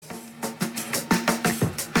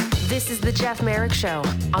This is the Jeff Merrick Show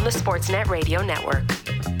on the Sportsnet Radio Network.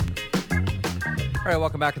 All right,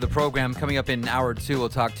 welcome back to the program. Coming up in hour two, we'll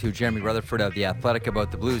talk to Jeremy Rutherford of The Athletic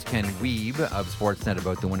about the Blues, Ken Wiebe of Sportsnet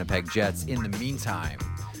about the Winnipeg Jets. In the meantime,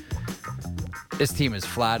 this team is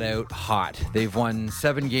flat out hot. They've won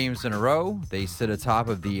 7 games in a row. They sit atop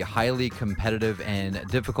of the highly competitive and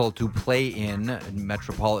difficult to play in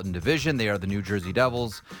Metropolitan Division. They are the New Jersey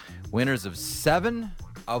Devils, winners of 7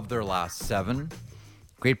 of their last 7.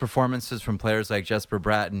 Great performances from players like Jesper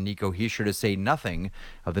Bratt and Nico Hischier, to say nothing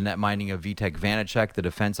of the net minding of Vitek Vanacek, the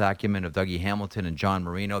defense acumen of Dougie Hamilton and John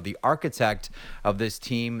Marino. The architect of this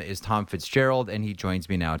team is Tom Fitzgerald, and he joins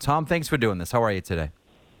me now. Tom, thanks for doing this. How are you today?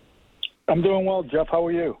 I'm doing well, Jeff. How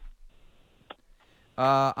are you?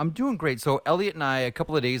 I'm doing great. So Elliot and I, a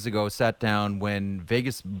couple of days ago, sat down when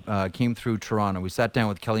Vegas came through Toronto. We sat down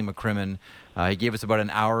with Kelly McCrimmon. He gave us about an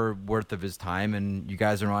hour worth of his time, and you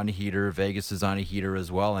guys are on a heater. Vegas is on a heater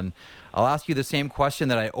as well. And I'll ask you the same question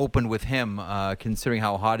that I opened with him, considering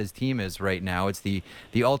how hot his team is right now. It's the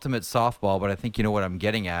ultimate softball, but I think you know what I'm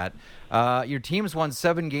getting at. Your team's won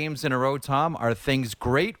 7 games in a row, Tom. Are things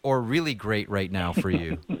great or really great right now for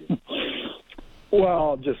you? Well,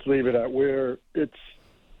 I'll just leave it at where it's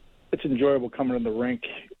enjoyable coming in the rink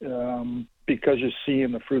because you're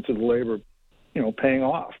seeing the fruits of the labor, paying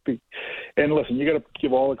off. And listen, you got to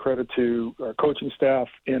give all the credit to our coaching staff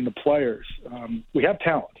and the players. We have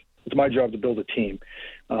talent. It's my job to build a team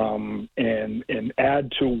and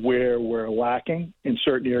add to where we're lacking in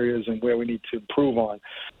certain areas and where we need to improve on.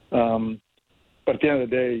 But at the end of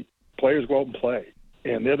the day, players go out and play,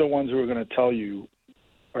 and they're the ones who are going to tell you,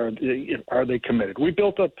 are they committed? We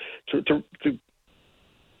built up to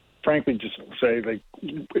frankly just say, like,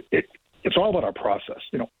 it's all about our process.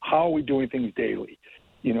 How are we doing things daily?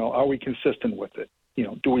 Are we consistent with it?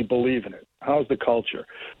 Do we believe in it? How's the culture?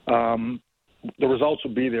 The results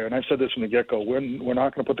will be there. And I've said this from the get-go. We're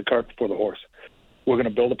not going to put the cart before the horse. We're going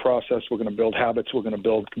to build a process. We're going to build habits. We're going to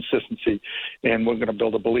build consistency, and we're going to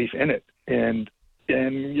build a belief in it. And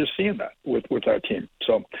you're seeing that with our team.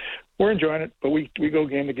 So we're enjoying it, but we go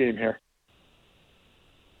game to game here.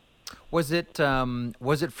 Was it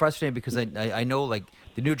frustrating? Because I know, like,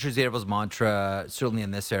 the New Jersey Devils mantra, certainly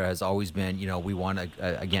in this era, has always been, we want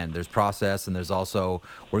to, again, there's process, and there's also,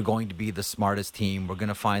 we're going to be the smartest team. We're going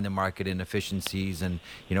to find the market inefficiencies, and,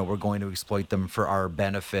 we're going to exploit them for our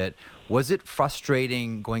benefit. Was it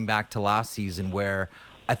frustrating going back to last season where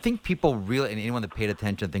I think people really, and anyone that paid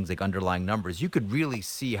attention to things like underlying numbers, you could really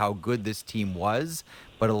see how good this team was,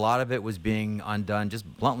 but a lot of it was being undone just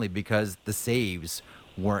bluntly because the saves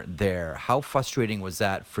weren't there. How frustrating was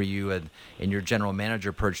that for you and in your general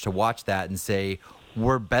manager perch to watch that and say,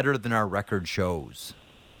 we're better than our record shows?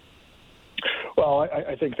 Well,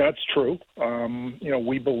 I think that's true.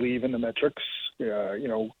 We believe in the metrics.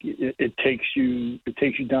 It takes you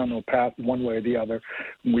down a path one way or the other.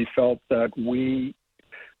 We felt that we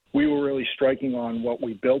were really striking on what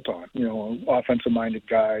we built on, offensive-minded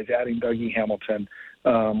guys, adding Dougie Hamilton,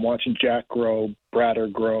 watching Jack grow,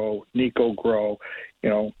 Bratter grow, Nico grow.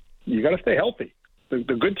 You got to stay healthy.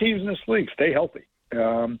 The good teams in this league stay healthy.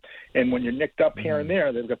 And when you're nicked up here and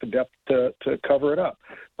there, they've got the depth to cover it up.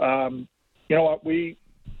 You know what? We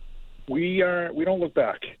don't look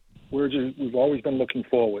back. We've always been looking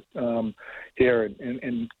forward here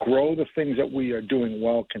and grow the things that we are doing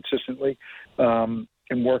well consistently. And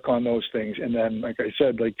work on those things. And then, like I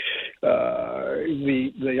said,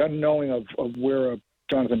 the unknowing of where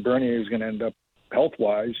Jonathan Bernier is going to end up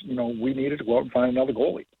health-wise, we needed to go out and find another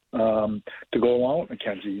goalie to go along with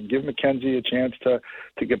McKenzie and give McKenzie a chance to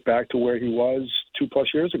get back to where he was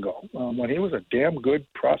 2+ years ago when he was a damn good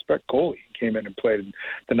prospect goalie. He came in and played in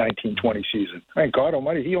the 1920 season. Thank God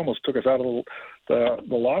Almighty, he almost took us out of the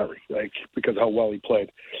lottery, because of how well he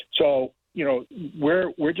played. So,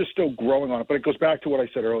 we're just still growing on it, but it goes back to what I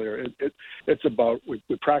said earlier. It's about we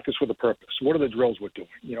practice with a purpose. What are the drills we're doing?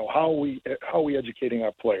 How are we educating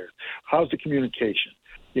our players? How's the communication?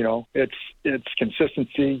 It's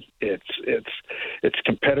consistency. It's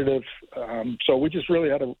competitive. So we just really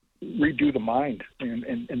had to redo the mind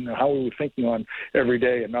and how we were thinking on every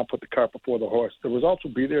day, and not put the cart before the horse. The results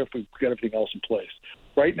will be there if we get everything else in place.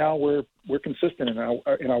 Right now, we're consistent in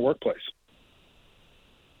our workplace.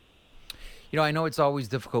 I know it's always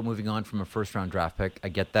difficult moving on from a first-round draft pick. I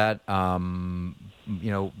get that. You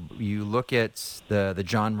look at the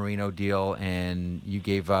John Marino deal, and you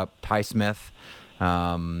gave up Ty Smith,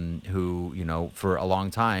 who, for a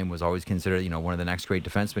long time was always considered, one of the next great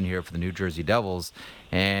defensemen here for the New Jersey Devils.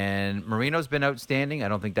 And Marino's been outstanding. I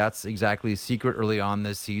don't think that's exactly a secret early on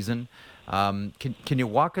this season. Can you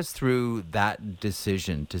walk us through that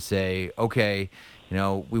decision to say, okay,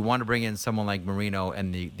 we want to bring in someone like Marino,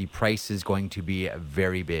 and the price is going to be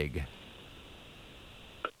very big?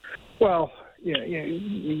 Well,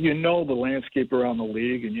 you know the landscape around the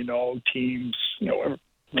league, and teams. No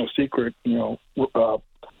secret.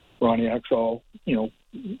 Ronnie Exall,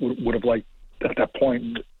 would have liked at that point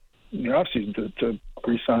in the offseason to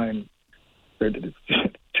re-sign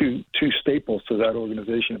two staples to that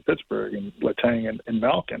organization in Pittsburgh, and Letang and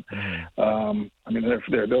Malkin.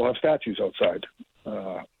 Mm-hmm. They'll have statues outside.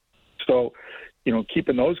 So,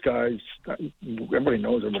 keeping those guys, everybody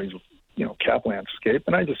knows everybody's, cap landscape.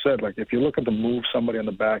 And I just said, if you look at the move somebody on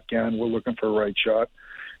the back end, we're looking for a right shot,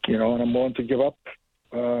 and I'm willing to give up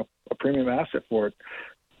a premium asset for it.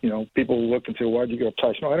 People look and say, why'd you give up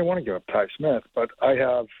Ty Smith? No, I didn't want to give up Ty Smith, but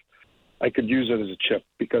I could use it as a chip,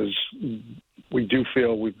 because we do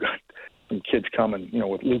feel we've got some kids coming,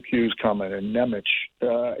 with Luke Hughes coming, and Nemec,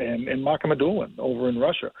 and Malcolm Abdulin over in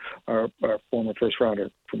Russia, our former first rounder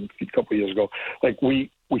from a couple of years ago.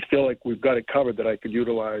 We feel like we've got it covered, that I could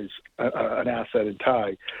utilize an asset in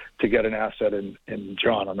Ty to get an asset in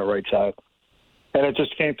John on the right side. And it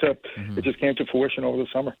just came to fruition over the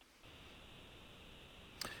summer.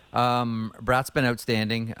 Bratt's been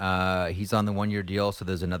outstanding. He's on the 1-year deal, so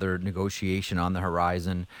there's another negotiation on the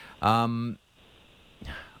horizon.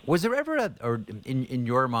 Was there ever or in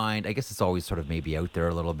your mind, I guess it's always sort of maybe out there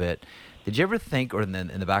a little bit, did you ever think, or in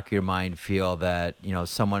the back of your mind, feel that,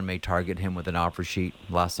 someone may target him with an offer sheet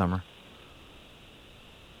last summer?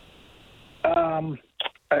 I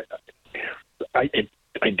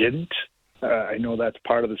didn't. I know that's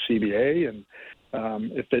part of the CBA, and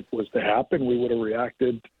if it was to happen, we would have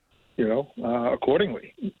reacted,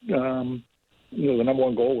 accordingly. The number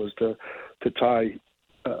one goal was to tie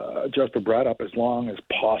Jesper Bratt up as long as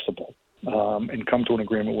possible, and come to an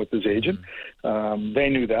agreement with his agent. They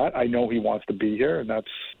knew that. I know he wants to be here, and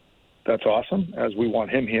that's awesome, as we want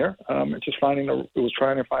him here. It's just trying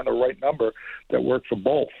to find the right number that worked for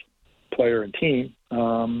both player and team.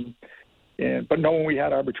 But knowing we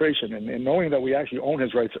had arbitration, and knowing that we actually own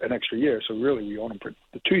his rights an extra year, so really we own him for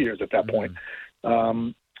the 2 years at that point.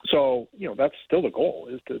 So that's still the goal,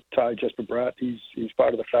 is to tie Jesper Bratt. He's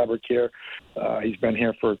part of the fabric here. He's been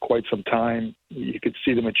here for quite some time. You could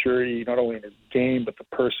see the maturity, not only in his game but the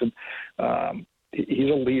person. He's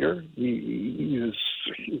a leader. He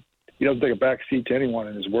doesn't take a back seat to anyone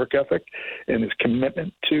in his work ethic and his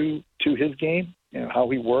commitment to his game, how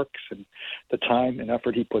he works and the time and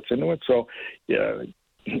effort he puts into it. So, yeah,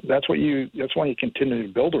 that's why you continue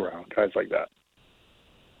to build around guys like that.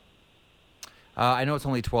 I know it's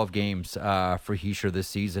only 12 games for Hischier this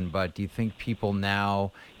season, but do you think people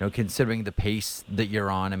now, considering the pace that you're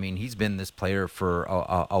on, I mean, he's been this player for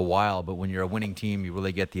a while, but when you're a winning team, you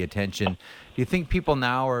really get the attention. Do you think people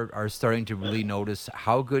now are starting to really notice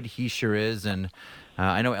how good Hischier is? And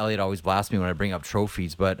I know Elliot always blasts me when I bring up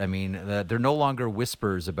trophies, but I mean, they're no longer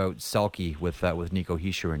whispers about Selke with Nico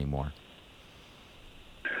Hischier anymore.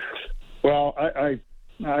 Well, I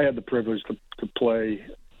had the privilege to play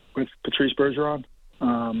with Patrice Bergeron.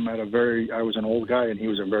 I was an old guy and he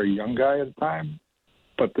was a very young guy at the time,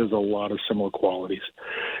 but there's a lot of similar qualities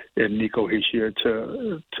in Nico Hischier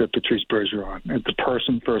to Patrice Bergeron. And the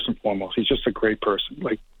person, first and foremost, he's just a great person,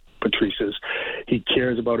 like Patrice is. He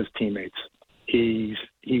cares about his teammates. He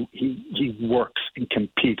works and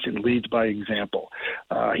competes and leads by example.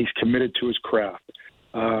 He's committed to his craft,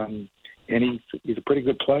 and he's a pretty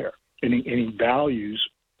good player. And he values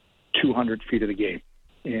 200 feet of the game.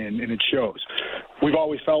 And it shows. We've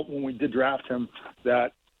always felt when we did draft him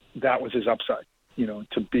that was his upside,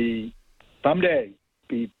 to be someday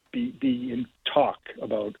be in talk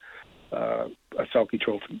about a Selke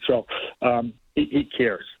trophy. So he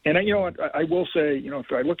cares. And I will say, if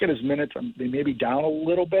I look at his minutes, they may be down a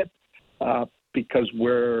little bit because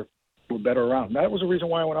we're better around. That was the reason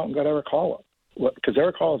why I went out and got Eric Hall, because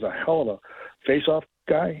Eric Hall is a hell of a face-off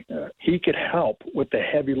guy. He could help with the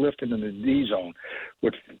heavy lifting in the D zone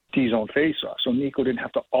with D zone face-off. So Nico didn't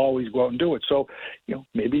have to always go out and do it. So,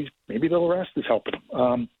 maybe the rest is helping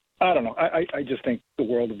him. I don't know. I just think the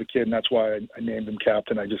world of the kid, and that's why I named him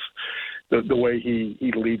captain. The way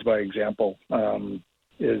he leads by example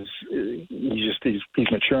is he's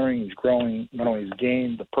maturing, he's growing, not only his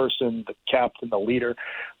game, the person, the captain, the leader.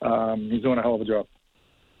 He's doing a hell of a job.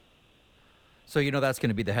 So that's going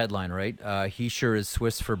to be the headline, right? Hischier is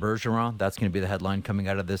Swiss for Bergeron. That's going to be the headline coming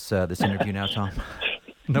out of this interview now, Tom.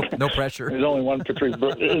 No pressure. There's only one Patrice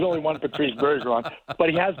Bergeron, but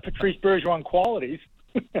he has Patrice Bergeron qualities.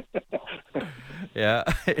 Yeah.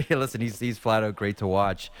 Hey, listen, he's flat out great to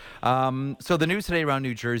watch. So the news today around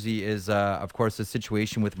New Jersey is, of course, the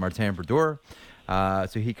situation with Martin Brodeur.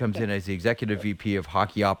 So he comes in as the executive VP of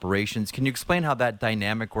hockey operations. Can you explain how that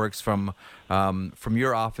dynamic works from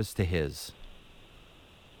your office to his?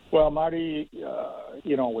 Well, Marty,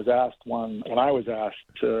 was asked when I was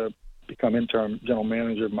asked to become interim general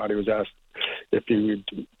manager. Marty was asked if he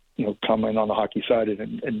would, come in on the hockey side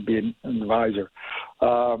and be an advisor.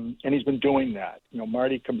 And he's been doing that.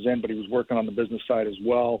 Marty comes in, but he was working on the business side as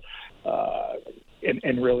well,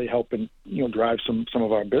 and really helping, drive some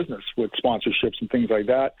of our business with sponsorships and things like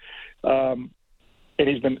that. And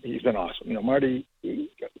he's been awesome. Marty,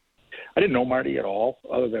 I didn't know Marty at all,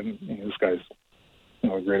 other than this guy's,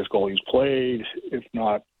 the greatest goalie he's played, if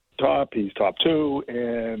not top, he's top 2,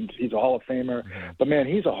 and he's a Hall of Famer. Mm-hmm. But man,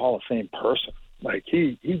 he's a Hall of Fame person. Like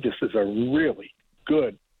he just is a really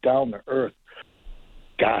good, down to earth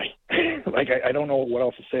guy. Like I don't know what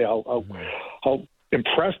else to say. How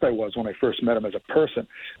impressed I was when I first met him as a person,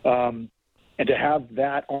 and to have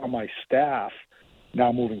that on my staff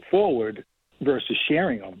now moving forward versus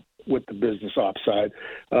sharing them with the business ops side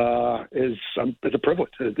is a privilege,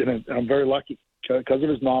 and I'm very lucky because of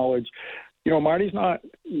his knowledge. Marty's not.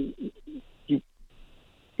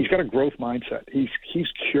 He's got a growth mindset. He's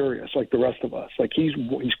curious like the rest of us. Like he's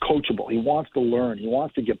coachable. He wants to learn. He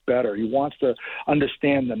wants to get better. He wants to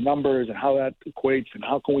understand the numbers and how that equates and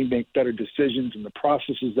how can we make better decisions and the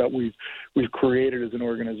processes that we've created as an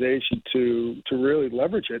organization to really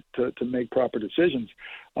leverage it to make proper decisions.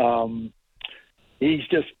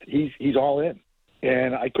 He's all in.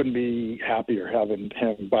 And I couldn't be happier having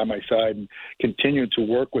him by my side and continue to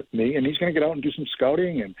work with me. And he's going to get out and do some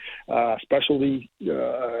scouting and specialty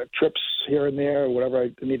trips here and there, whatever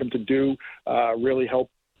I need him to do, really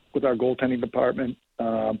help with our goaltending department,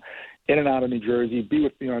 in and out of New Jersey, be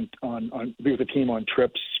with me be with the team on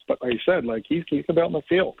trips. But like I said, he's out in the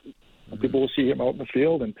field. Mm-hmm. People will see him out in the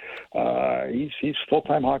field, and he's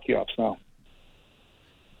full-time hockey ops now.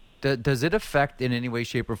 Does it affect in any way,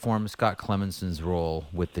 shape, or form Scott Clemenson's role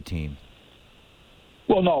with the team?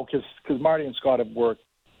 Well, no, because Marty and Scott have worked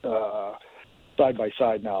side by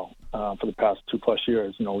side now for the past 2+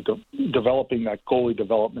 years. Developing that goalie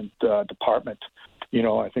development department.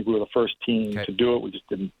 I think we were the first team to do it. We just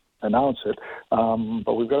didn't announce it.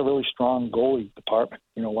 But we've got a really strong goalie department.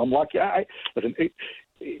 I'm lucky.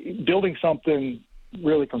 Building something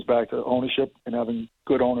really comes back to ownership and having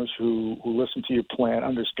good owners who listen to your plan,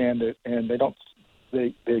 understand it, and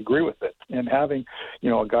they agree with it. And having,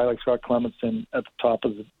 a guy like Scott Clemenson at the top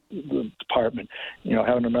of the department,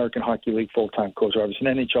 having an American Hockey League full-time coach, obviously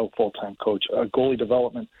an NHL full-time coach, a goalie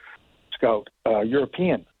development scout,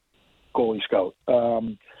 European goalie scout.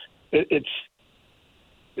 It's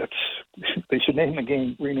they should rename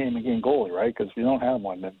the game goalie, right? Because if you don't have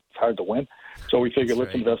one, then it's hard to win. So we figured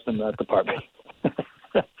let's invest in that department.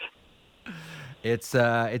 It's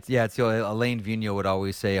Alain Vigneault would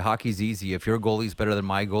always say, hockey's easy. If your goalie's better than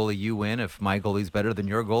my goalie, you win. If my goalie's better than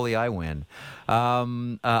your goalie, I win.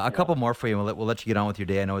 A couple more for you. We'll let you get on with your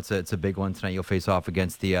day. I know it's a big one tonight. You'll face off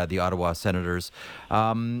against the Ottawa Senators.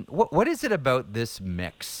 What is it about this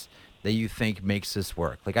mix that you think makes this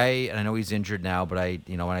work? I know he's injured now, but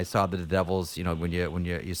when I saw the Devils, when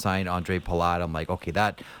you sign Andre Palat, I'm like, okay,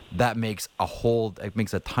 that makes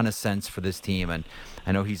a ton of sense for this team. And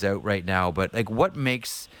I know he's out right now, but what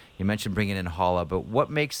makes, you mentioned bringing in Holla, but what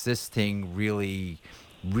makes this thing really,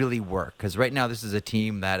 really work? Because right now this is a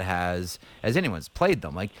team that has, as anyone's played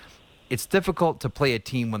them, it's difficult to play a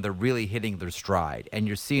team when they're really hitting their stride. And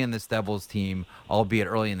you're seeing this Devils team, albeit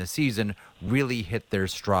early in the season, really hit their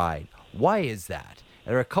stride. Why is that?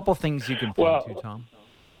 Are there a couple things you can point to, Tom?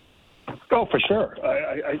 Oh, for sure.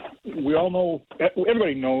 We all know,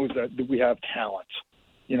 everybody knows that we have talent.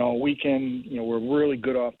 We're really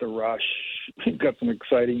good off the rush. We've got some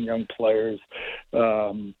exciting young players.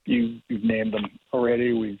 You've named them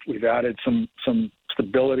already. We've added some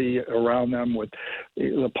stability around them with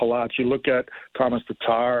the Palat. You look at Thomas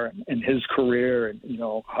Tatar and his career, and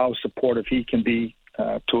how supportive he can be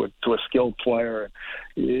to a skilled player.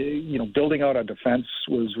 Building out our defense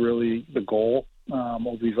was really the goal.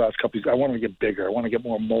 Over these last couple of years. I want to get bigger. I want to get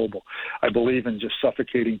more mobile. I believe in just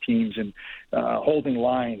suffocating teams and holding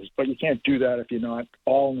lines, but you can't do that if you're not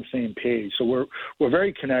all on the same page. So we're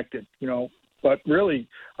very connected, but really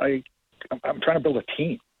I'm trying to build a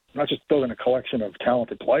team. I'm not just building a collection of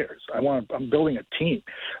talented players. I'm building a team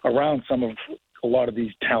around a lot of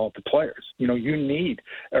these talented players. You need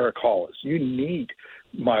Eric Hollis. You need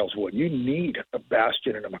Miles Wood. You need a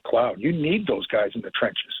Bastion and a McLeod. You need those guys in the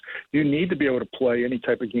trenches. You need to be able to play any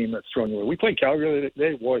type of game that's thrown your way. We played Calgary.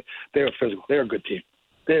 They're physical. They're a good team.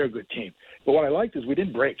 They're a good team. But what I liked is we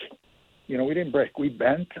didn't break. We didn't break. We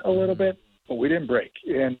bent a little bit, but we didn't break.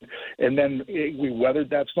 And then we weathered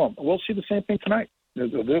that storm. We'll see the same thing tonight. This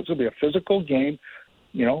will be a physical game.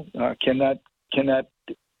 Can that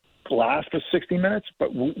last for 60 minutes?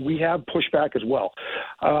 But we have pushback as well.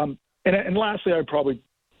 And lastly, I'd probably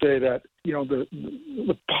say that,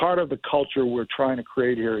 the part of the culture we're trying to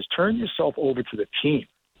create here is turn yourself over to the team.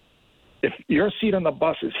 If your seat on the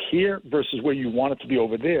bus is here versus where you want it to be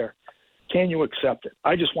over there, can you accept it?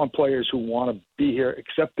 I just want players who want to be here,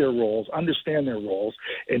 accept their roles, understand their roles,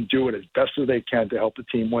 and do it as best as they can to help the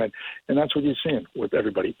team win. And that's what you're seeing with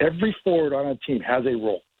everybody. Every forward on a team has a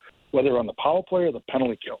role, whether on the power play or the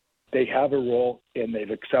penalty kill. They have a role, and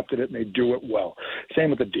they've accepted it, and they do it well.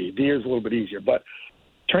 Same with the D. D is a little bit easier. But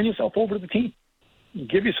turn yourself over to the team.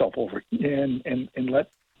 Give yourself over, and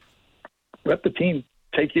let the team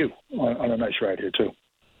take you on a nice ride here, too.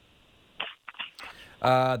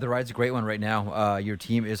 The ride's a great one right now. Your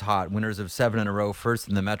team is hot. Winners of 7 in a row. First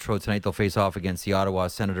in the Metro. Tonight they'll face off against the Ottawa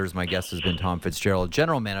Senators. My guest has been Tom Fitzgerald,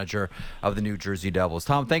 general manager of the New Jersey Devils.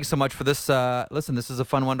 Tom, thanks so much for this. Listen, this is a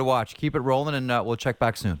fun one to watch. Keep it rolling, and we'll check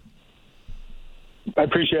back soon. I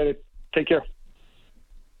appreciate it. Take care.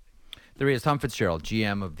 There he is, Tom Fitzgerald,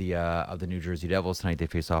 GM of the New Jersey Devils. Tonight they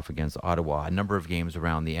face off against Ottawa. A number of games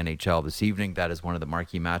around the NHL this evening. That is one of the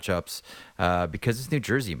marquee matchups because it's New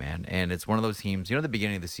Jersey, man. And it's one of those teams, at the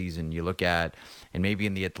beginning of the season, you look at, and maybe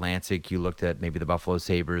in the Atlantic, you looked at maybe the Buffalo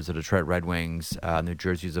Sabres, the Detroit Red Wings, New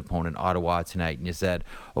Jersey's opponent, Ottawa, tonight. And you said,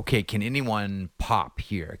 okay, can anyone pop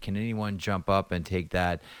here? Can anyone jump up and take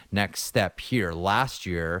that next step here? Last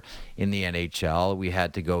year in the NHL, we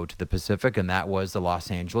had to go to the Pacific, and that was the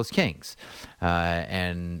Los Angeles Kings.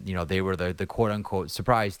 And they were the quote-unquote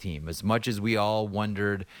surprise team. As much as we all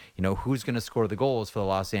wondered, who's going to score the goals for the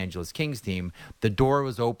Los Angeles Kings team, the door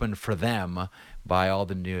was open for them by all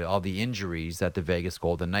the injuries that the Vegas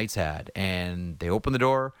Golden Knights had. And they opened the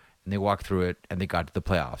door, and they walked through it, and they got to the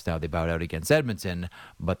playoffs. Now, they bowed out against Edmonton,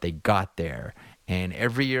 but they got there. And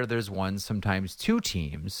every year there's one, sometimes two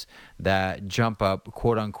teams that jump up,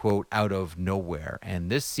 quote unquote, out of nowhere.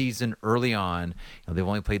 And this season, early on, they've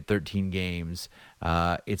only played 13 games.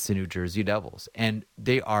 It's the New Jersey Devils. And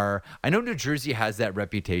I know New Jersey has that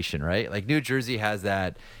reputation, right? Like New Jersey has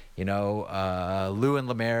that, Lou and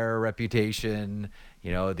Lemaire reputation,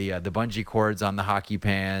 the bungee cords on the hockey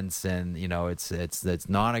pants, and it's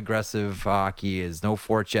non-aggressive hockey, is no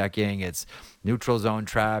forechecking, it's neutral zone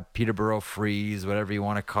trap, Peterborough freeze, whatever you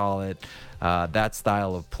want to call it, that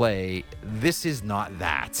style of play. This is not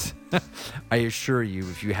that. I assure you,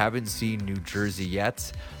 if you haven't seen New Jersey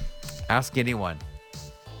yet, ask anyone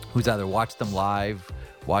who's either watched them live,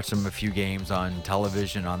 watched them a few games on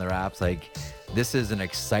television, on their apps. This is an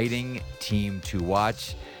exciting team to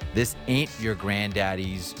watch. This ain't your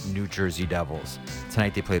granddaddy's New Jersey Devils.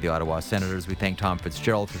 Tonight they play the Ottawa Senators. We thank Tom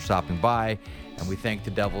Fitzgerald for stopping by, and we thank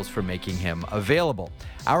the Devils for making him available.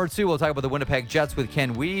 Hour 2, we'll talk about the Winnipeg Jets with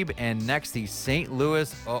Ken Wiebe, and next the St.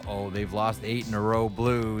 Louis, they've lost 8 in a row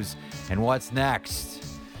Blues. And what's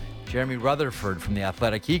next? Jeremy Rutherford from The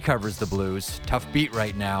Athletic, he covers the Blues. Tough beat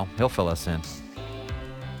right now. He'll fill us in.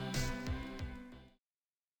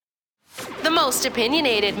 The most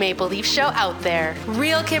opinionated Maple Leaf show out there.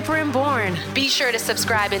 Real Kipper and Bourne. Be sure to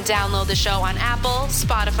subscribe and download the show on Apple,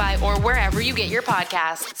 Spotify, or wherever you get your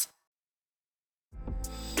podcasts.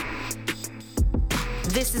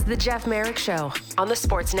 This is the Jeff Merrick Show on the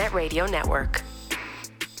Sportsnet Radio Network.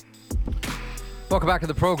 Welcome back to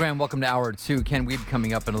the program. Welcome to Hour 2. Ken Wiebe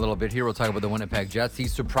coming up in a little bit here. We'll talk about the Winnipeg Jets.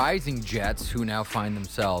 These surprising Jets who now find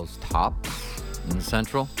themselves tops in the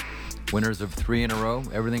Central. Winners of 3 in a row.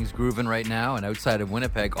 Everything's grooving right now. And outside of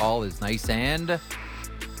Winnipeg, all is nice and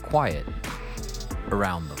quiet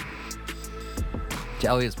around them. To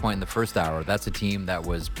Elliot's point in the first hour, that's a team that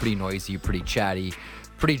was pretty noisy, pretty chatty,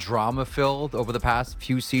 pretty drama-filled over the past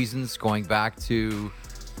few seasons, going back to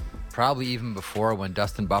probably even before when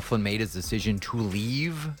Dustin Byfuglien made his decision to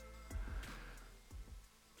leave.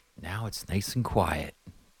 Now it's nice and quiet,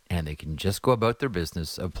 and they can just go about their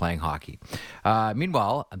business of playing hockey.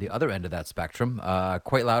 Meanwhile, on the other end of that spectrum,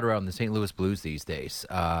 quite loud around the St. Louis Blues these days.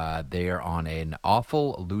 They are on an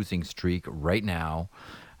awful losing streak right now.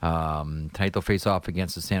 Tonight they'll face off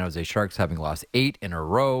against the San Jose Sharks, having lost 8 in a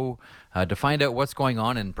row. To find out what's going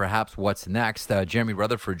on and perhaps what's next, Jeremy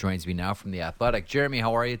Rutherford joins me now from The Athletic. Jeremy,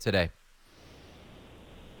 how are you today?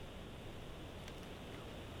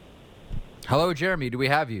 Hello, Jeremy. Do we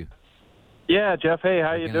have you? Yeah, Jeff. Hey,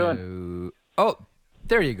 how you doing? Oh,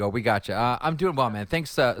 There you go. We got you. I'm doing well, man.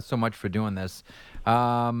 Thanks so much for doing this.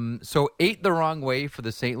 So 8 the wrong way for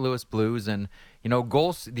the St. Louis Blues, and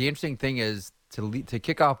goals. The interesting thing is to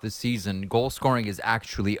kick off the season, goal scoring is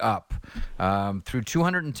actually up through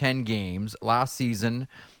 210 games last season.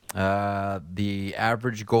 The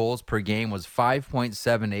average goals per game was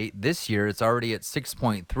 5.78. This year, it's already at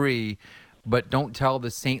 6.3. But don't tell the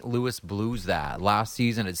St. Louis Blues that. Last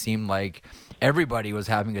season, it seemed like everybody was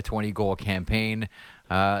having a 20-goal campaign.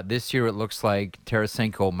 This year, it looks like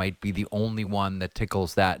Tarasenko might be the only one that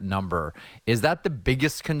tickles that number. Is that the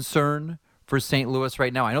biggest concern for St. Louis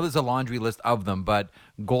right now? I know there's a laundry list of them, but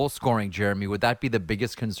goal scoring, Jeremy, would that be the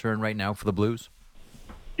biggest concern right now for the Blues?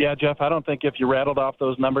 Yeah, Jeff, I don't think if you rattled off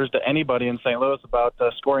those numbers to anybody in St. Louis about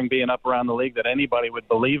scoring being up around the league that anybody would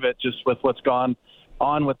believe it, just with what's gone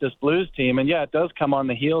on with this Blues team. And yeah, it does come on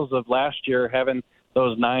the heels of last year having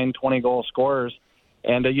those 9 20-goal scorers.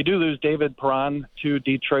 And you do lose David Perron to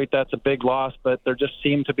Detroit. That's a big loss, but there just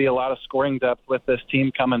seemed to be a lot of scoring depth with this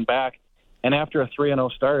team coming back. And after a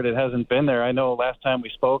 3-0 start, it hasn't been there. I know last time we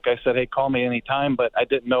spoke, I said, hey, call me anytime, but I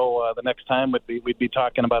didn't know the next time we'd be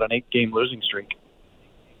talking about an 8-game losing streak.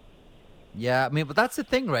 Yeah, I mean, but that's the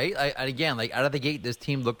thing, right? Again, like out of the gate, this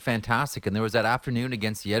team looked fantastic, and there was that afternoon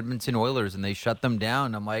against the Edmonton Oilers, and they shut them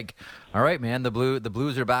down. I'm like, all right, man, the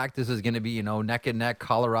Blues are back. This is going to be, neck and neck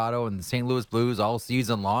Colorado and the St. Louis Blues all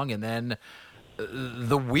season long, and then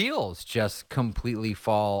the wheels just completely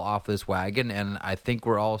fall off this wagon, and I think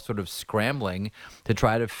we're all sort of scrambling to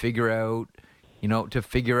try to figure out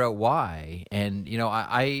why. And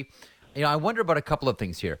I wonder about a couple of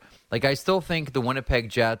things here. Like, I still think the Winnipeg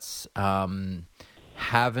Jets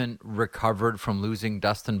haven't recovered from losing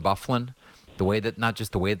Dustin Byfuglien, not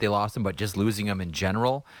just the way that they lost him, but just losing him in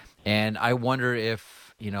general. And I wonder if,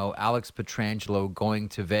 Alex Pietrangelo going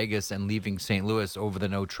to Vegas and leaving St. Louis over the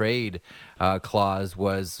no trade clause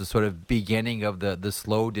was the sort of beginning of the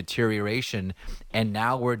slow deterioration. And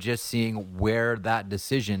now we're just seeing where that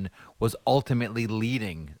decision was ultimately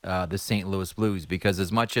leading the St. Louis Blues, because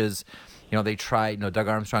as much as they tried, Doug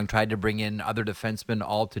Armstrong tried to bring in other defensemen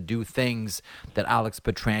all to do things that Alex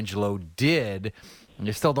Pietrangelo did, and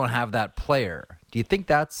you still don't have that player. Do you think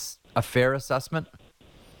that's a fair assessment?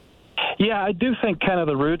 Yeah, I do think kind of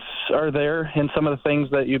the roots are there in some of the things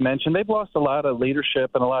that you mentioned. They've lost a lot of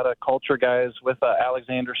leadership and a lot of culture guys with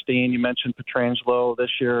Alexander Steen. You mentioned Pietrangelo this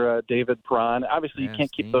year, David Perron. Obviously, you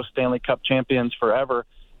can't keep those Stanley Cup champions forever,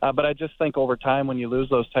 but I just think over time when you lose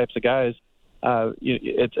those types of guys,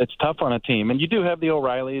 it's tough on a team. And you do have the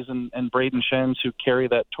O'Reillys and Braden Shens who carry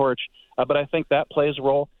that torch, but I think that plays a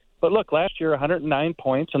role. But look, last year, 109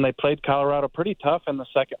 points, and they played Colorado pretty tough in the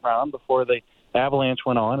second round before the Avalanche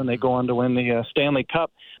went on, and they go on to win the Stanley Cup.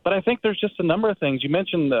 But I think there's just a number of things. You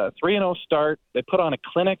mentioned the 3-0 start. They put on a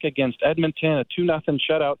clinic against Edmonton, a 2-0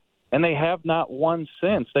 shutout, and they have not won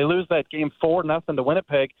since. They lose that game 4-0 to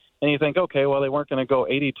Winnipeg, and you think, okay, well, they weren't going to go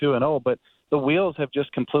 82-0, but the wheels have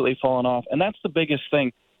just completely fallen off, and that's the biggest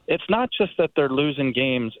thing. It's not just that they're losing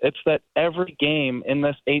games. It's that every game in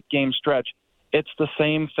this 8-game stretch, it's the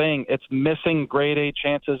same thing. It's missing grade A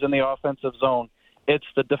chances in the offensive zone. It's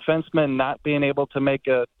the defenseman not being able to make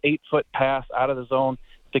a 8-foot pass out of the zone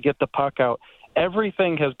to get the puck out.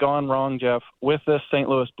 Everything has gone wrong, Jeff, with this St.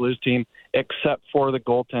 Louis Blues team except for the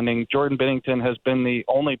goaltending. Jordan Binnington has been the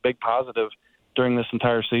only big positive during this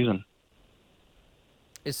entire season.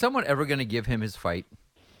 Is someone ever going to give him his fight?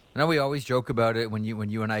 I know we always joke about it when you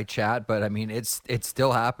and I chat, but I mean it's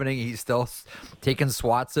still happening. He's still taking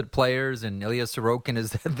swats at players, and Ilya Sorokin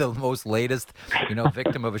is the most latest,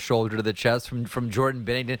 victim of a shoulder to the chest from Jordan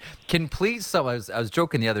Binnington. Can please someone? I was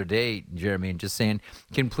joking the other day, Jeremy, and just saying,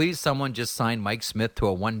 can please someone just sign Mike Smith to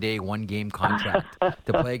a 1-day, 1-game contract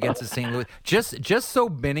to play against the St. Louis, just so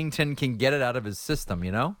Binnington can get it out of his system,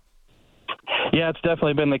 Yeah, it's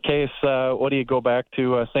definitely been the case. What do you go back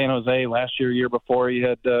to San Jose last year before? You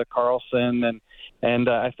had Carlson, and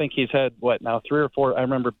I think he's had, 3 or 4. I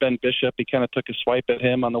remember Ben Bishop. He kind of took a swipe at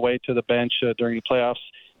him on the way to the bench during the playoffs,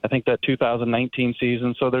 I think that 2019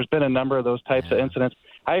 season. So there's been a number of those types of incidents.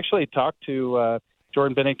 I actually talked to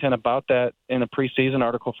Jordan Binnington about that in a preseason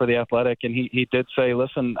article for The Athletic, and he did say,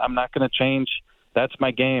 listen, I'm not going to change. That's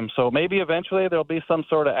my game. So maybe eventually there'll be some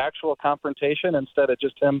sort of actual confrontation instead of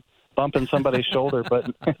just him bumping somebody's shoulder.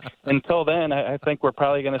 But until then, I think we're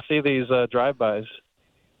probably going to see these drive-bys.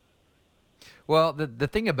 Well, the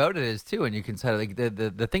thing about it is, too, and you can say, like,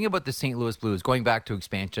 the thing about the St. Louis Blues, going back to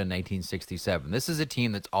expansion in 1967, this is a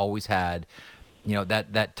team that's always had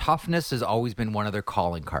that toughness has always been one of their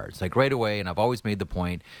calling cards. Like right away, and I've always made the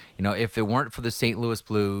point, if it weren't for the St. Louis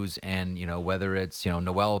Blues and, whether it's,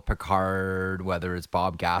 Noel Picard, whether it's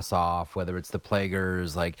Bob Gassoff, whether it's the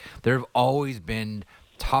Plaguers, like there have always been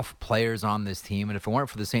tough players on this team. And if it weren't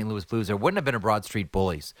for the St. Louis Blues, there wouldn't have been a Broad Street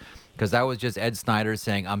Bullies, because that was just Ed Snyder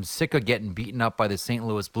saying, I'm sick of getting beaten up by the St.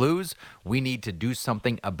 Louis Blues. We need to do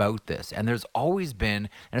something about this. And there's always been,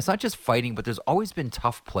 and it's not just fighting, but there's always been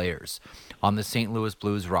tough players on the St. Louis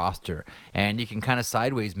Blues roster. And you can kind of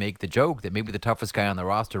sideways make the joke that maybe the toughest guy on the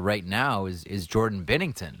roster right now is Jordan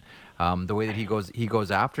Binnington. The way that he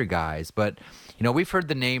goes after guys. But, we've heard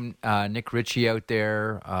the name Nick Ritchie out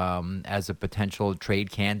there as a potential trade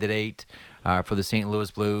candidate for the St. Louis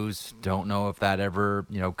Blues. Don't know if that ever,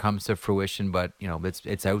 comes to fruition, but,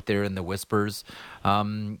 it's out there in the whispers.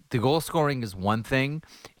 The goal scoring is one thing.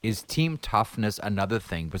 Is team toughness another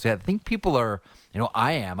thing? Because I think people are,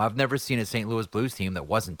 I've never seen a St. Louis Blues team that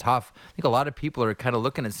wasn't tough. I think a lot of people are kind of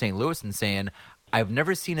looking at St. Louis and saying, I've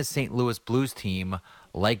never seen a St. Louis Blues team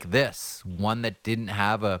like this, one that didn't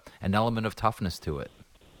have an element of toughness to it.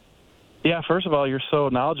 Yeah, first of all, you're so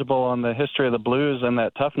knowledgeable on the history of the Blues and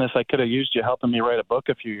that toughness. I could have used you helping me write a book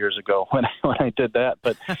a few years ago when I did that.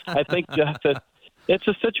 But I think that it's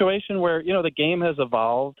a situation where, the game has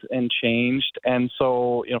evolved and changed. And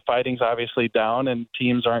so, fighting's obviously down and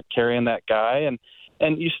teams aren't carrying that guy.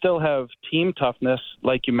 And you still have team toughness,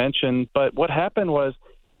 like you mentioned. But what happened was,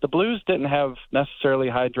 the Blues didn't have necessarily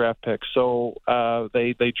high draft picks, so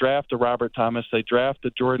they drafted Robert Thomas, they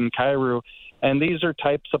drafted Jordan Kyrou, and these are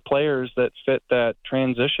types of players that fit that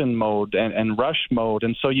transition mode and rush mode.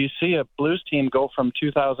 And so you see a Blues team go from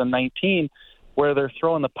 2019 where they're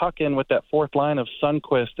throwing the puck in with that fourth line of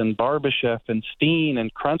Sundqvist and Barbashev and Steen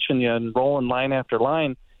and crunching you and rolling line after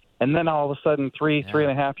line, and then all of a sudden, three and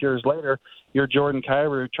a half years later, you're Jordan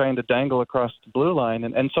Kyrou trying to dangle across the blue line.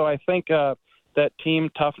 And so I think that team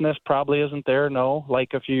toughness probably isn't there, no.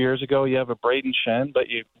 Like a few years ago, you have a Braden Shen, but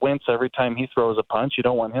you wince every time he throws a punch. You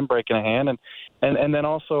don't want him breaking a hand. And then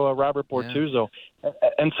also Robert Bortuzzo. Yeah.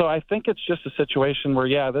 And so I think it's just a situation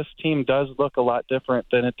where, this team does look a lot different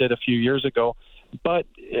than it did a few years ago. But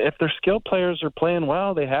if their skilled players are playing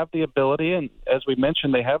well, they have the ability, and as we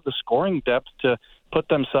mentioned, they have the scoring depth to put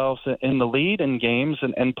themselves in the lead in games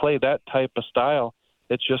and play that type of style.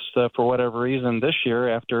 It's just for whatever reason this year,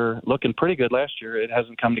 after looking pretty good last year, it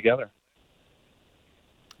hasn't come together.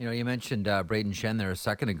 You mentioned Braden Shen there a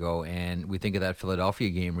second ago, and we think of that Philadelphia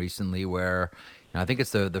game recently where I think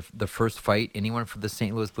it's the first fight anyone for the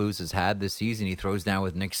St. Louis Blues has had this season. He throws down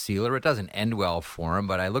with Nick Seeler. It doesn't end well for him,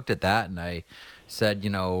 but I looked at that and I said,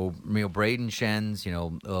 Braden Shen's,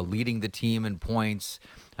 leading the team in points,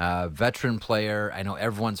 veteran player. I know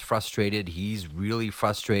everyone's frustrated. He's really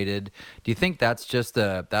frustrated. Do you think that's just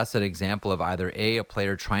that's an example of either a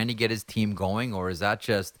player trying to get his team going, or is that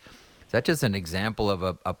just an example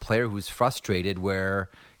of a player who's frustrated where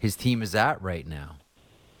his team is at right now?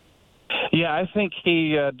 Yeah, I think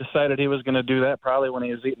he decided he was going to do that probably when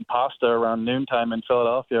he was eating pasta around noontime in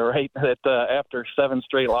Philadelphia, right? That after 7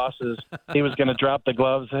 straight losses, he was going to drop the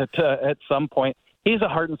gloves at some point. He's a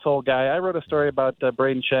heart and soul guy. I wrote a story about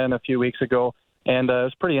Braden Shen a few weeks ago, and it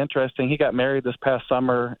was pretty interesting. He got married this past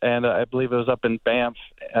summer, and I believe it was up in Banff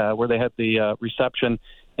where they had the reception.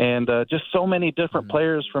 And just so many different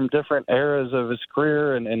players from different eras of his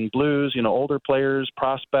career and Blues, older players,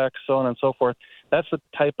 prospects, so on and so forth. That's the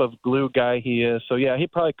type of glue guy he is. So, he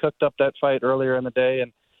probably cooked up that fight earlier in the day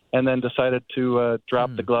and then decided to drop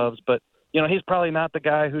the gloves. But, he's probably not the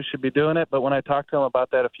guy who should be doing it. But when I talked to him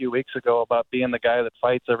about that a few weeks ago, about being the guy that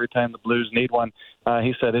fights every time the Blues need one,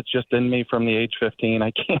 he said, it's just in me from the age 15.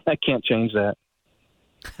 I can't change that.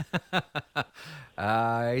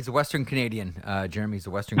 He's a Western Canadian. Jeremy's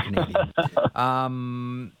a Western Canadian.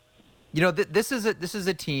 This is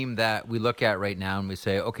a team that we look at right now and we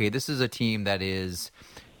say, okay, this is a team that it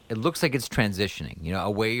looks like it's transitioning,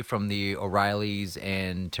 away from the O'Reillys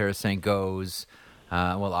and Tarasenko's.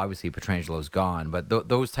 Well, obviously Petrangelo's gone, but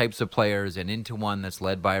those types of players, and into one that's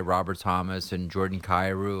led by Robert Thomas and Jordan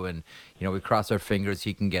Kyrou, and we cross our fingers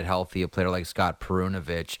he can get healthy. A player like Scott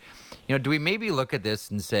Perunovich. Do we maybe look at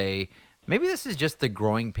this and say, maybe this is just the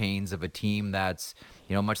growing pains of a team that's,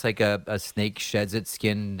 much like a snake sheds its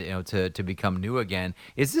skin, to become new again.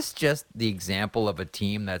 Is this just the example of a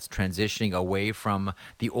team that's transitioning away from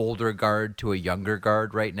the older guard to a younger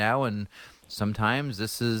guard right now? And sometimes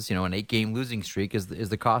this is, an 8-game losing streak is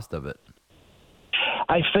the cost of it.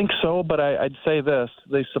 I think so, but I'd say this.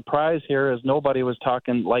 The surprise here is nobody was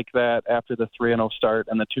talking like that after the 3-0 start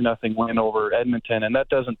and the 2-0 win over Edmonton, and that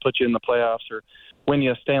doesn't put you in the playoffs or win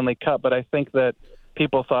you a Stanley Cup. But I think that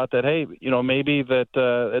people thought that, hey, maybe that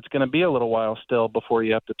it's going to be a little while still before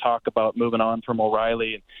you have to talk about moving on from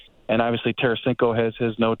O'Reilly. And obviously Tarasenko has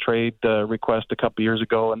his no-trade request a couple years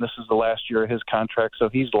ago, and this is the last year of his contract, so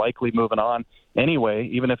he's likely moving on anyway.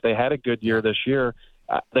 Even if they had a good year this year,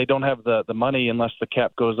 they don't have the money unless the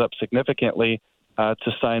cap goes up significantly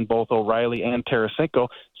to sign both O'Reilly and Tarasenko.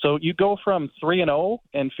 So you go from 3-0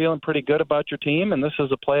 and feeling pretty good about your team, and this is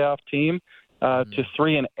a playoff team, to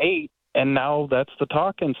 3-8, and now that's the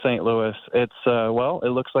talk in St. Louis. It's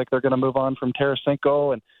it looks like they're going to move on from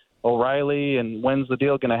Tarasenko and O'Reilly, and when's the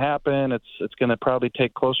deal going to happen? It's going to probably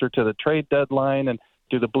take closer to the trade deadline, and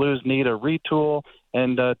do the Blues need a retool?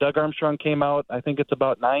 And Doug Armstrong came out, I think it's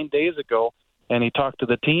about 9 days ago, and he talked to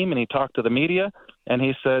the team and he talked to the media, and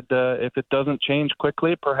he said if it doesn't change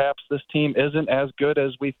quickly, perhaps this team isn't as good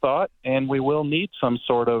as we thought, and we will need some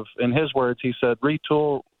sort of, in his words, he said,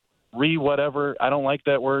 retool, whatever. I don't like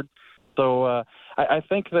that word. So I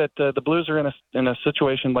think that the Blues are in a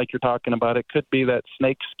situation like you're talking about. It could be that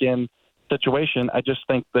snakeskin situation. I just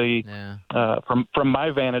think from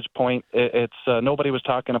my vantage point, it's nobody was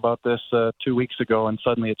talking about this 2 weeks ago, and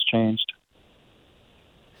suddenly it's changed.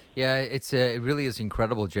 Yeah, it really is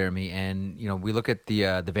incredible, Jeremy. And we look at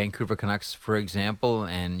the Vancouver Canucks, for example,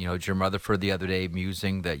 and Jim Rutherford the other day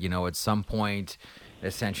musing that at some point,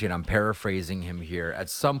 essentially, and I'm paraphrasing him here, at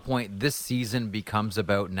some point this season becomes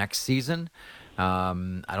about next season.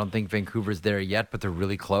 I don't think Vancouver's there yet, but they're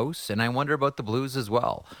really close. And I wonder about the Blues as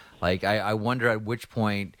well. Like, I wonder at which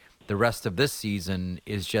point the rest of this season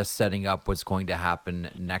is just setting up what's going to happen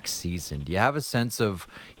next season. Do you have a sense of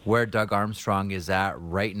where Doug Armstrong is at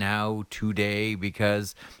right now, today?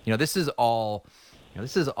 Because, this is all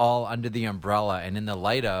under the umbrella and in the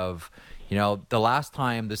light of, the last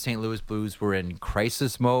time the St. Louis Blues were in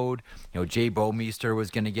crisis mode, Jay Bouwmeester was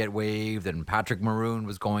going to get waived, and Patrick Maroon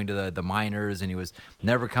was going to the minors, and he was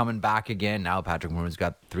never coming back again. Now Patrick Maroon's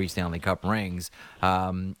got 3 Stanley Cup rings,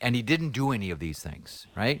 and he didn't do any of these things,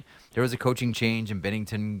 right? There was a coaching change, and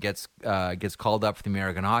Binnington gets called up for the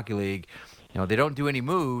American Hockey League. They don't do any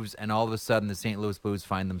moves, and all of a sudden the St. Louis Blues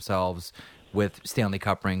find themselves with Stanley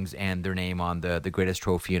Cup rings and their name on the greatest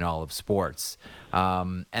trophy in all of sports.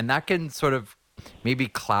 And that can sort of maybe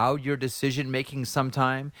cloud your decision-making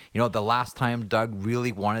sometime. The last time Doug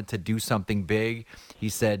really wanted to do something big, he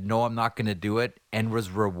said, no, I'm not going to do it, and was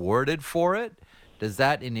rewarded for it. Does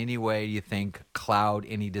that in any way, you think, cloud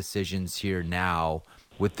any decisions here now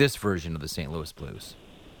with this version of the St. Louis Blues?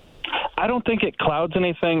 I don't think it clouds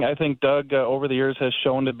anything. I think Doug, over the years, has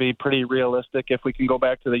shown to be pretty realistic. If we can go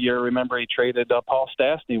back to the year, remember he traded Paul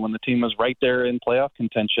Stastny when the team was right there in playoff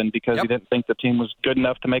contention because he didn't think the team was good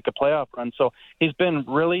enough to make a playoff run. So he's been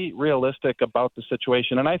really realistic about the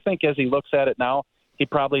situation. And I think as he looks at it now, he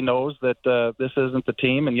probably knows that this isn't the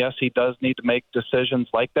team. And, yes, he does need to make decisions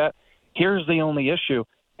like that. Here's the only issue.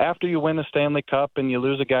 After you win the Stanley Cup and you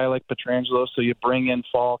lose a guy like Pietrangelo, so you bring in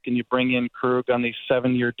Falk and you bring in Krug on these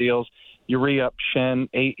 7-year deals, you re-up Schenn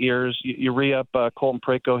 8 years, you re-up Colton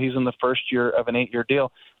Parayko, he's in the first year of an 8-year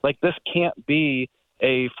deal. Like, this can't be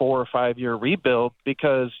a 4 or 5 year rebuild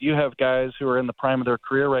because you have guys who are in the prime of their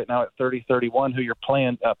career right now at 30, 31 who you're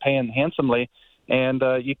paying handsomely, and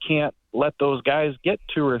you can't let those guys get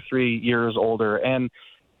 2 or 3 years older. And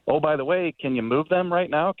oh, by the way, can you move them right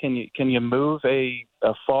now? Can you move a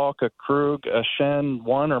Falk, a Krug, a Schenn,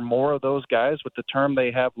 one or more of those guys with the term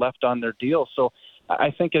they have left on their deal? So I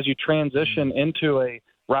think as you transition into a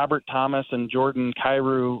Robert Thomas and Jordan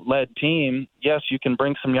Kyrou-led team, yes, you can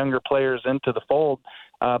bring some younger players into the fold,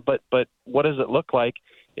 but what does it look like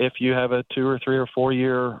if you have a 2 or 3 or 4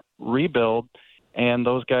 year rebuild and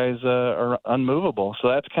those guys are unmovable? So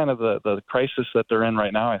that's kind of the crisis that they're in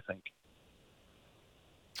right now, I think.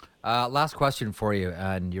 Last question for you,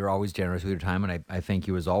 and you're always generous with your time, and I thank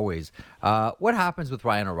you as always. What happens with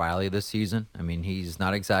Ryan O'Reilly this season? I mean, he's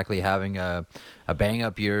not exactly having a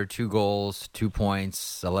bang-up year, 2 goals, 2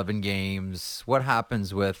 points, 11 games. What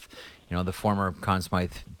happens with, the former Conn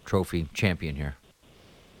Smythe Trophy champion here?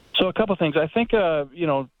 So a couple things. I think,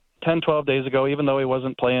 10, 12 days ago, even though he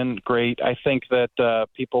wasn't playing great, I think that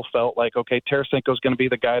people felt like, okay, Tarasenko's going to be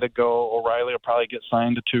the guy to go. O'Reilly will probably get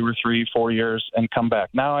signed to 2 or 3, 4 years and come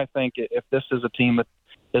back. Now I think if this is a team that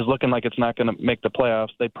is looking like it's not going to make the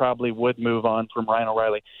playoffs, they probably would move on from Ryan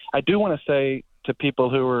O'Reilly. I do want to say to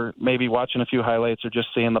people who are maybe watching a few highlights or just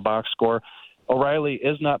seeing the box score, O'Reilly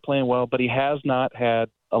is not playing well, but he has not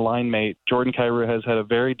had a line mate. Jordan Kyrou has had a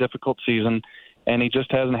very difficult season, and he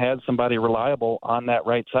just hasn't had somebody reliable on that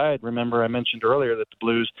right side. Remember, I mentioned earlier that the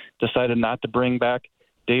Blues decided not to bring back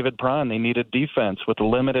David Perron. They needed defense. With a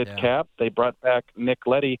limited cap, they brought back Nick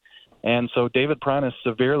Leddy. And so David Perron is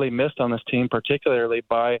severely missed on this team, particularly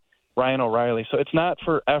by Ryan O'Reilly. So it's not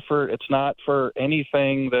for effort. It's not for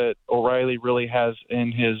anything that O'Reilly really has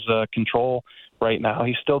in his control right now.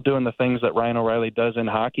 He's still doing the things that Ryan O'Reilly does in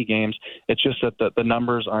hockey games. It's just that the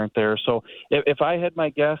numbers aren't there. So if I had my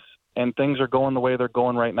guess and things are going the way they're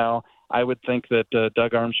going right now, I would think that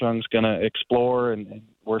Doug Armstrong's going to explore, and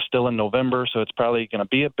we're still in November, so it's probably going to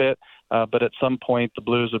be a bit. But at some point, the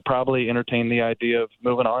Blues would probably entertain the idea of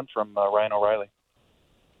moving on from Ryan O'Reilly.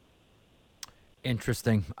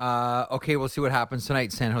 Interesting. Okay, we'll see what happens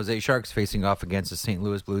tonight. San Jose Sharks facing off against the St.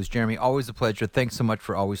 Louis Blues. Jeremy, always a pleasure. Thanks so much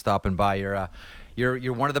for always stopping by.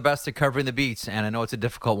 You're one of the best at covering the beats, and I know it's a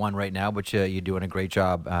difficult one right now, but you're doing a great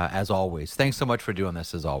job as always. Thanks so much for doing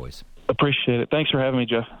this as always. Appreciate it. Thanks for having me,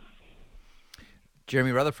 Jeff.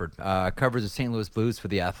 Jeremy Rutherford covers the St. Louis Blues for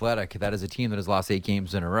The Athletic. That is a team that has lost 8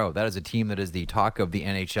 games in a row. That is a team that is the talk of the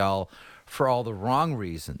NHL for all the wrong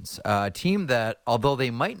reasons. A team that, although they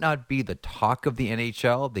might not be the talk of the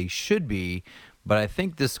NHL, they should be. But I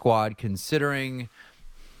think this squad, considering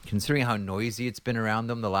how noisy it's been around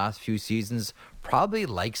them the last few seasons, probably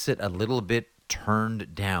likes it a little bit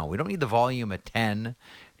turned down. We don't need the volume at 10.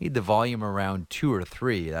 We need the volume around 2 or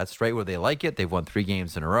 3. That's right where they like it. They've won 3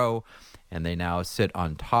 games in a row, and they now sit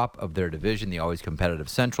on top of their division, the always competitive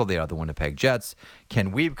Central. They are the Winnipeg Jets.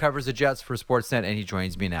 Ken Wiebe covers the Jets for Sportsnet, and he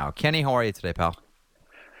joins me now. Kenny, how are you today, pal?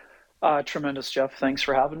 Tremendous, Jeff. Thanks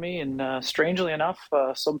for having me. And strangely enough,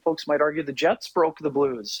 some folks might argue the Jets broke the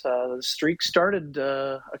Blues. The streak started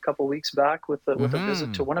a couple weeks back with a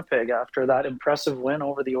visit to Winnipeg after that impressive win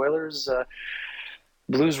over the Oilers.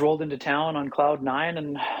 Blues rolled into town on cloud 9,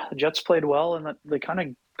 and the Jets played well, and they kind of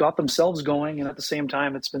got themselves going. And at the same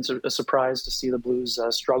time, it's been a surprise to see the Blues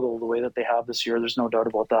struggle the way that they have this year. There's no doubt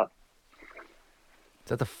about that.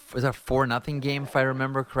 Was that 4-0 game, if I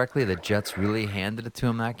remember correctly? The Jets really handed it to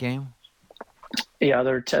them that game? Yeah,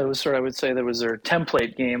 it was I would say that was their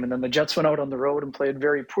template game, and then the Jets went out on the road and played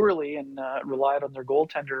very poorly and relied on their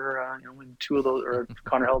goaltender. When two of those, or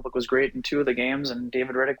Connor Hellebuyck was great in 2 of the games, and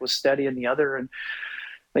David Riddick was steady in the other, and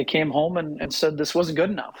they came home and said this wasn't good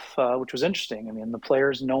enough, which was interesting. I mean, the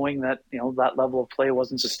players knowing that that level of play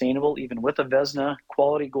wasn't sustainable, even with a Vezina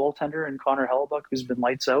quality goaltender and Connor Hellebuyck, who's been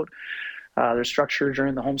lights out. Their structure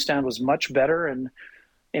during the homestand was much better, and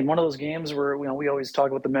in one of those games where we always talk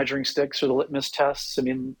about the measuring sticks or the litmus tests, I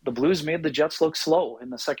mean, the Blues made the Jets look slow in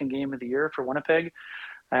the second game of the year for Winnipeg,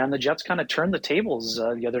 and the Jets kind of turned the tables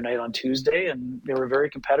the other night on Tuesday, and they were very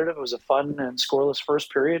competitive. It was a fun and scoreless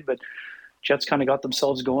first period, but Jets kind of got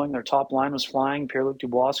themselves going. Their top line was flying. Pierre-Luc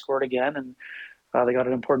Dubois scored again, and they got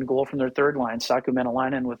an important goal from their third line, Saku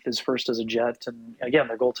Menelainen, with his first as a Jet. And again,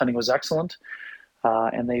 their goaltending was excellent.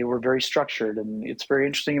 And they were very structured, and it's very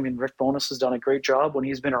interesting. I mean, Rick Bowness has done a great job when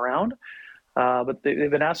he's been around, but they've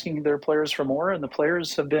been asking their players for more, and the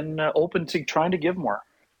players have been open to trying to give more.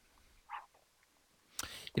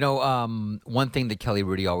 One thing that Kelly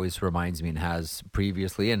Rudy always reminds me, and has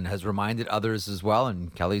previously, and has reminded others as well,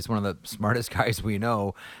 and Kelly's one of the smartest guys we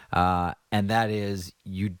know, and that is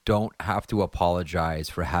you don't have to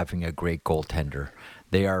apologize for having a great goaltender.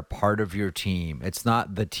 They are part of your team. It's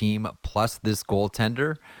not the team plus this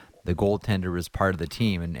goaltender. The goaltender is part of the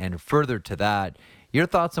team. And further to that, your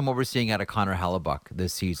thoughts on what we're seeing out of Connor Hellebuyck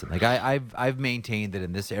this season? Like I've maintained that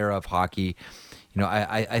in this era of hockey,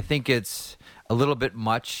 I think it's a little bit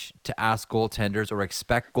much to ask goaltenders or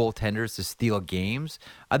expect goaltenders to steal games.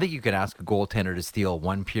 I think you can ask a goaltender to steal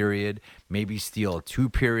 1 period, maybe steal 2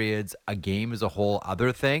 periods. A game is a whole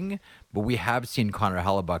other thing, but we have seen Connor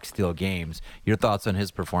Hellebuyck steal games. Your thoughts on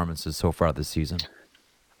his performances so far this season?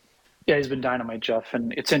 Yeah, he's been dynamite, Jeff,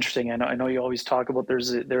 and it's interesting. I know you always talk about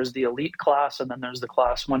there's the elite class and then there's the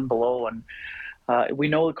class one below, and we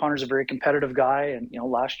know that Connor's a very competitive guy, and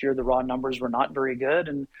last year the raw numbers were not very good,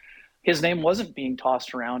 and his name wasn't being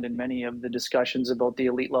tossed around in many of the discussions about the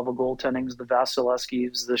elite level goaltendings, the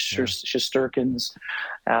Vasilevskis, the Shesterkins,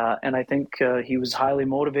 and I think he was highly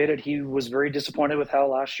motivated. He was very disappointed with how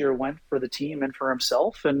last year went for the team and for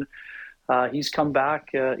himself, and he's come back.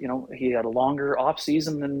 He had a longer off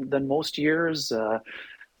season than most years. The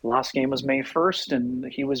last game was May 1st, and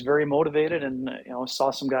he was very motivated. And saw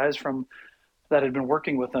some guys that had been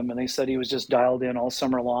working with him, and they said he was just dialed in all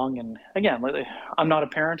summer long. And again, I'm not a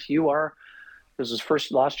parent. You are. This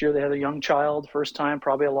was last year. They had a young child, first time,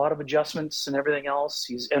 probably a lot of adjustments and everything else.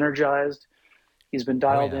 He's energized. He's been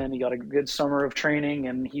dialed in. He got a good summer of training,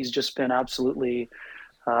 and he's just been absolutely.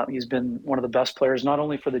 He's been one of the best players, not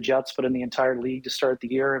only for the Jets, but in the entire league to start the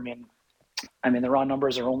year. I mean, the raw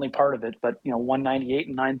numbers are only part of it, but 198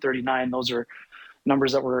 and 939, those are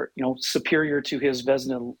numbers that were superior to his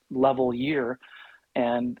Vezina level year.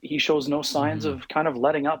 and he shows no signs of kind of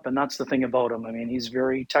letting up. And that's the thing about him. I mean, he's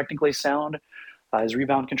very technically sound. His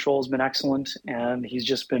rebound control has been excellent, and he's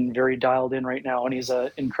just been very dialed in right now. And he's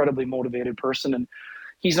an incredibly motivated person, and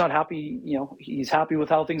he's not happy. He's happy with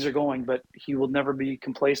how things are going, but he will never be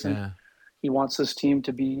complacent. Yeah. He wants this team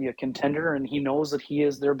to be a contender, and he knows that he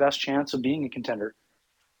is their best chance of being a contender.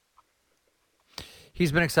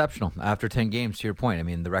 He's been exceptional after 10 games, to your point. I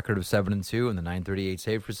mean, the record of 7-2 and the .938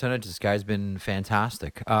 save percentage, this guy's been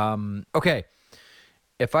fantastic. Okay,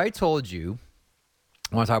 if I told you,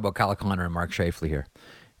 I want to talk about Kyle Connor and Mark Scheifele here.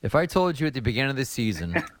 If I told you at the beginning of the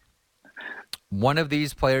season, one of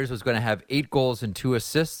these players was going to have 8 goals and 2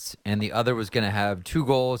 assists, and the other was going to have 2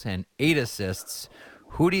 goals and 8 assists,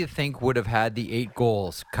 who do you think would have had the 8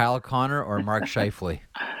 goals, Kyle Connor or Mark Scheifele?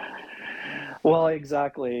 Well,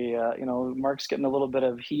 exactly. Mark's getting a little bit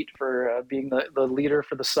of heat for being the leader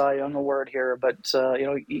for the Cy Young Award here. But,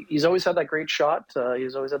 he's always had that great shot.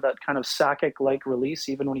 He's always had that kind of Sakic-like release,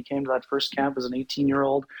 even when he came to that first camp as an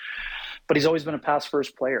 18-year-old. But he's always been a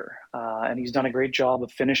pass-first player, and he's done a great job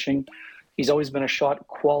of finishing. He's always been a shot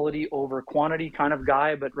quality over quantity kind of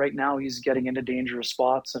guy, but right now he's getting into dangerous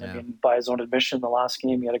spots. And, I mean, by his own admission, the last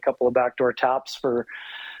game he had a couple of backdoor taps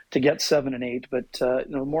to get 7 and 8, but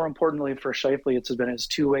more importantly for Scheifele, it's been his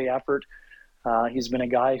two-way effort. He's been a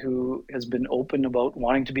guy who has been open about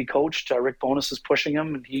wanting to be coached. Rick Bowness is pushing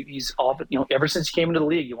him, and he's often, ever since he came into the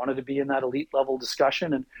league, he wanted to be in that elite level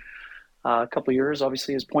discussion. And a couple of years,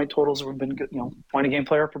 obviously, his point totals have been good. Point a game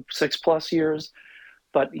player for 6+ years,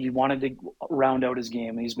 but he wanted to round out his game,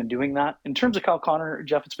 and he's been doing that. In terms of Kyle Connor,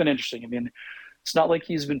 Jeff, it's been interesting. I mean, it's not like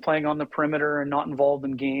he's been playing on the perimeter and not involved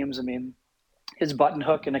in games. I mean, his button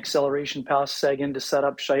hook and acceleration pass Seguin to set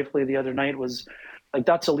up Scheifele the other night was like,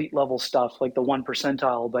 that's elite level stuff, like the 1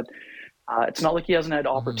 percentile. But it's not like he hasn't had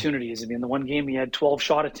opportunities. I mean, the one game he had 12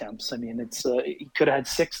 shot attempts. I mean, he could have had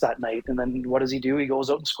 6 that night. And then what does he do? He goes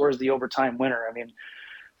out and scores the overtime winner. I mean,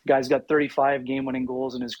 the guy's got 35 game-winning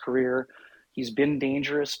goals in his career. He's been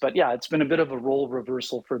dangerous. But yeah, it's been a bit of a role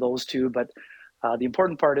reversal for those two. But the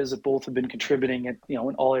important part is that both have been contributing in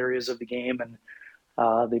all areas of the game, and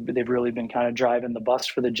they've really been kind of driving the bus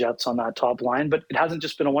for the Jets on that top line. But it hasn't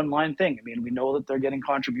just been a one-line thing. I mean, we know that they're getting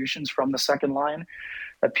contributions from the second line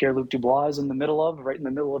that Pierre-Luc Dubois is right in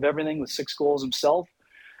the middle of everything with 6 goals himself.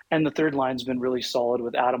 And the third line's been really solid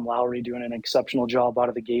with Adam Lowry doing an exceptional job out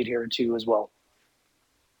of the gate here too as well.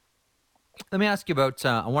 Let me ask you about,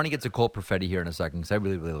 I want to get to Cole Perfetti here in a second because I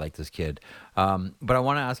really, really like this kid. But I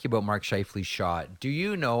want to ask you about Mark Scheifele's shot. Do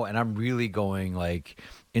you know, and I'm really going like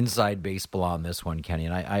inside baseball on this one, Kenny,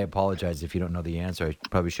 and I apologize if you don't know the answer. I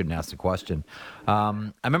probably shouldn't ask the question.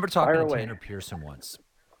 I remember talking to Tanner Pearson once.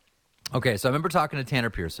 Okay, so I remember talking to Tanner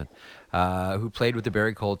Pearson, who played with the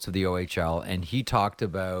Barrie Colts of the OHL, and he talked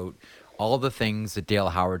about all the things that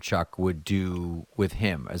Dale Howardchuk would do with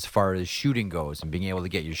him as far as shooting goes and being able to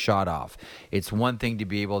get your shot off. It's one thing to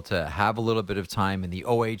be able to have a little bit of time in the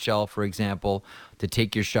OHL, for example, to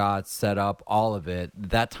take your shots, set up, all of it.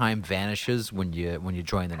 That time vanishes when you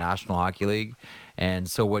join the National Hockey League. And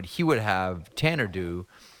so what he would have Tanner do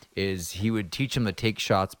is he would teach him to take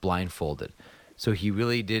shots blindfolded. So he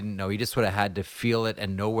really didn't know. He just sort of had to feel it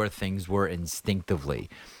and know where things were instinctively.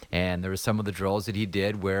 And there were some of the drills that he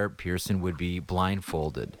did where Pearson would be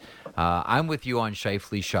blindfolded. I'm with you on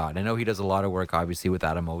Scheifele's shot. I know he does a lot of work, obviously, with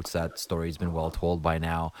Adam Oates. That story's been well told by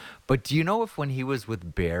now. But do you know if when he was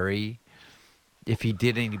with Barrie, if he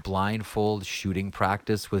did any blindfold shooting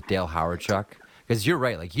practice with Dale Howardchuk? Because you're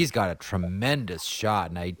right, like he's got a tremendous shot,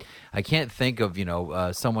 and I can't think of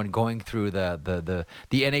someone going through the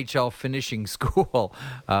NHL finishing school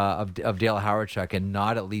of Dale Howardchuk and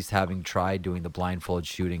not at least having tried doing the blindfold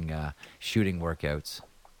shooting workouts.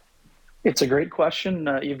 It's a great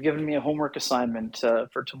question. You've given me a homework assignment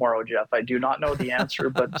for tomorrow, Jeff. I do not know the answer,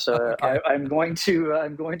 but okay. I'm going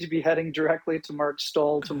to be heading directly to Mark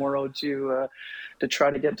Stahl tomorrow to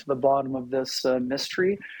try to get to the bottom of this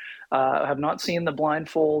mystery. I have not seen the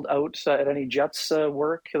blindfold out at any Jets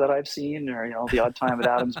work that I've seen, or the odd time that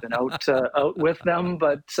Adam's been out with them.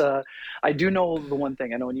 But I do know the one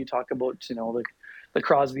thing. I know when you talk about the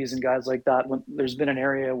Crosbys and guys like that, when there's been an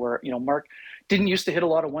area where Mark didn't used to hit a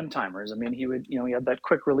lot of one-timers. I mean, he would he had that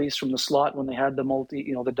quick release from the slot when they had the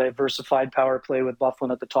the diversified power play with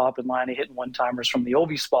Bufflin at the top and Laine hitting one-timers from the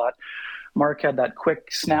Ovi spot. Mark had that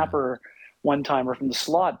quick snapper one-timer from the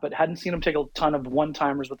slot, but hadn't seen him take a ton of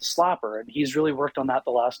one-timers with the slapper. And he's really worked on that the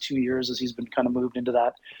last 2 years as he's been kind of moved into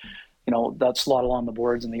that, that slot along the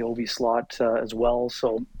boards in the OV slot as well.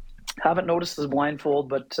 So haven't noticed his blindfold,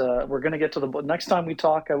 but we're going to get to the next time we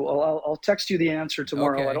talk. I'll text you the answer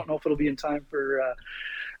tomorrow. Okay. I don't know if it'll be in time for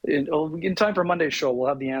in time for Monday's show, we'll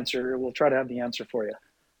have the answer. We'll try to have the answer for you.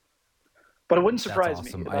 But it wouldn't surprise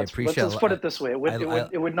awesome. me. I appreciate. Let's put it this way: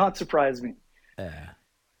 it would not surprise me.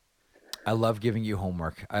 I love giving you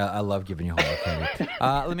homework. I love giving you homework, Kenny.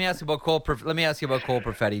 Let me ask you about Cole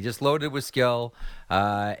Perfetti. Just loaded with skill.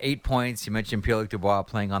 8 points. You mentioned Pierre-Luc Dubois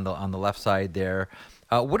playing on the left side there.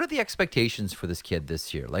 What are the expectations for this kid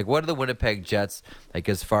this year? Like, what are the Winnipeg Jets, like,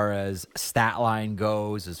 as far as stat line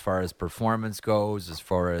goes, as far as performance goes, as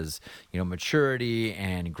far as, maturity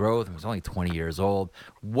and growth? He's only 20 years old.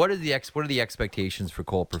 What are the expectations for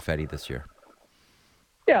Cole Perfetti this year?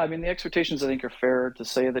 Yeah, I mean, the expectations, I think, are fair to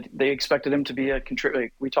say that they expected him to be a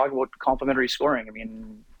contributor. We talk about complementary scoring. I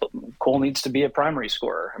mean, Cole needs to be a primary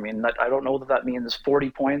scorer. I mean, I don't know that means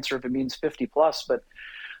 40 points or if it means 50 plus, but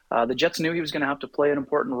the Jets knew he was going to have to play an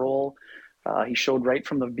important role. He showed right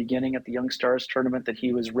from the beginning at the Young Stars tournament that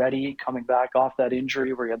he was ready, coming back off that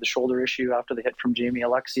injury where he had the shoulder issue after the hit from Jamie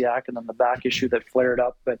Alexiak and then the back issue that flared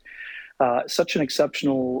up. But such an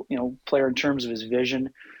exceptional, player in terms of his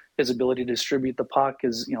vision. His ability to distribute the puck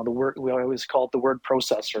is, the word we always call it the word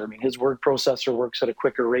processor. I mean, his word processor works at a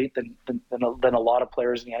quicker rate than a lot of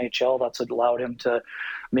players in the NHL. That's allowed him to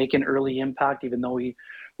make an early impact, even though he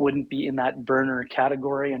wouldn't be in that burner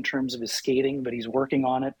category in terms of his skating, but he's working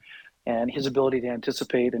on it. And his ability to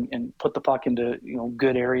anticipate and put the puck into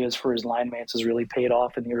good areas for his line mates has really paid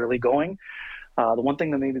off in the early going. The one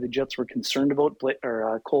thing that maybe the Jets were concerned about,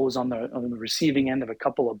 Cole was on the receiving end of a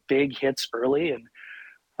couple of big hits early, and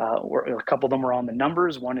a couple of them were on the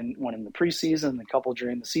numbers, one in the preseason, a couple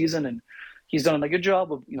during the season, and he's done a good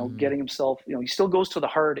job of getting himself. He still goes to the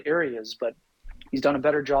hard areas, but he's done a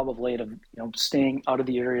better job of late of staying out of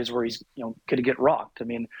the areas where he's going to get rocked. I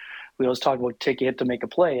mean, we always talk about take a hit to make a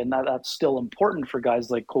play, and that's still important for guys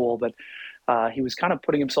like Cole. But he was kind of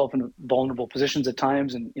putting himself in vulnerable positions at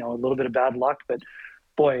times, and a little bit of bad luck, but.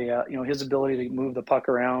 Boy, his ability to move the puck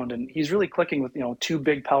around, and he's really clicking with, two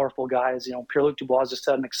big, powerful guys. Pierre-Luc Dubois just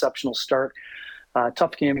had an exceptional start.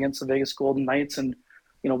 Tough game against the Vegas Golden Knights, and,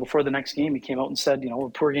 before the next game, he came out and said, a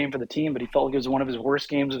poor game for the team, but he felt like it was one of his worst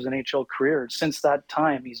games of his NHL career. Since that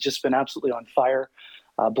time, he's just been absolutely on fire.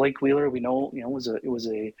 Blake Wheeler, we know, it was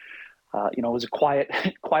a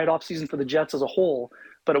quiet off season for the Jets as a whole,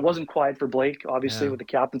 but it wasn't quiet for Blake, obviously, with the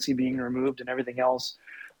captaincy being removed and everything else.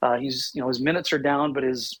 His minutes are down, but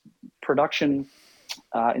his production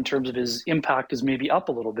in terms of his impact is maybe up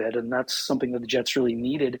a little bit, and that's something that the Jets really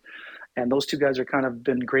needed. And those two guys are kind of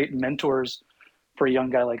been great mentors for a young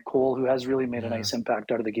guy like Cole, who has really made a nice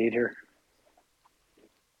impact out of the gate here.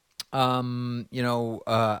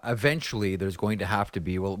 Eventually there's going to have to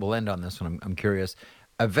be. We'll end on this one. I'm curious.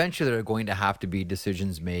 Eventually, there are going to have to be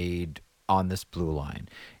decisions made on this blue line.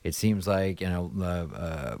 It seems like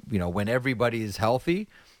when everybody is healthy.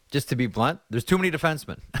 Just to be blunt, there's too many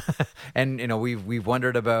defensemen, and we've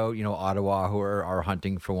wondered about Ottawa, who are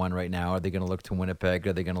hunting for one right now. Are they going to look to Winnipeg?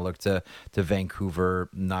 Are they going to look to Vancouver?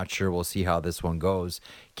 Not sure. We'll see how this one goes.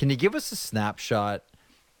 Can you give us a snapshot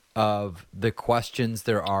of the questions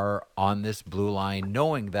there are on this blue line,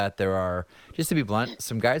 knowing that there are, just to be blunt,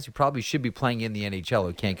 some guys who probably should be playing in the NHL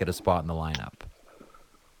who can't get a spot in the lineup?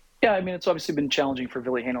 Yeah, I mean, it's obviously been challenging for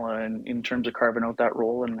Ville Heinola in terms of carving out that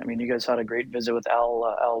role. And, I mean, you guys had a great visit with Al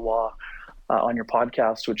Waugh on your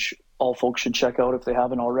podcast, which all folks should check out if they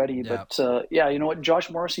haven't already. Yeah. But, you know what?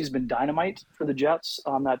 Josh Morrissey's been dynamite for the Jets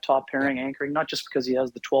on that top pairing anchoring, not just because he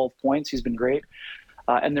has the 12 points. He's been great.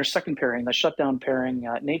 And their second pairing, the shutdown pairing,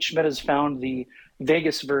 Nate Schmidt has found the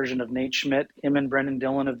Vegas version of Nate Schmidt. Him and Brendan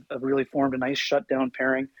Dillon have really formed a nice shutdown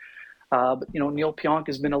pairing. But, Neil Pionk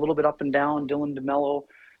has been a little bit up and down. Dylan DeMello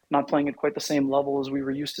not playing at quite the same level as we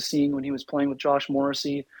were used to seeing when he was playing with Josh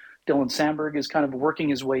Morrissey. Dylan Sandberg is kind of working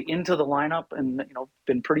his way into the lineup and,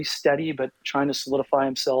 been pretty steady, but trying to solidify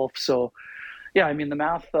himself. So, yeah, I mean, the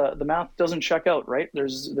math doesn't check out, right?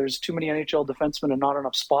 There's too many NHL defensemen and not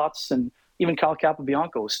enough spots. And even Kyle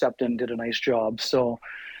Capobianco stepped in and did a nice job. So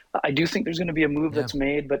I do think there's going to be a move that's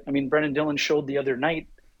made. But, I mean, Brendan Dillon showed the other night,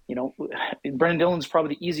 Brendan Dillon's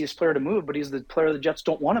probably the easiest player to move, but he's the player the Jets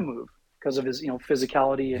don't want to move because of his,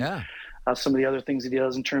 physicality and some of the other things that he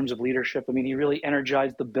does in terms of leadership. I mean, he really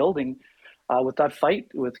energized the building with that fight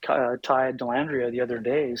with Ty Dellandrea the other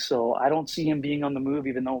day. So I don't see him being on the move,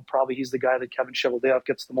 even though probably he's the guy that Kevin Cheveldayoff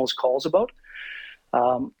gets the most calls about.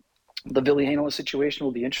 The Ville Heinola situation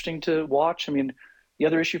will be interesting to watch. I mean, the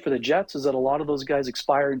other issue for the Jets is that a lot of those guys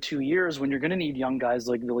expire in 2 years when you're going to need young guys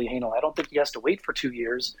like Ville Heinola. I don't think he has to wait for 2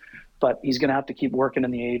 years, but he's going to have to keep working in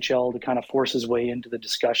the AHL to kind of force his way into the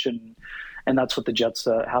discussion. And that's what the Jets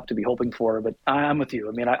have to be hoping for. But I'm with you.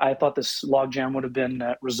 I mean, I thought this logjam would have been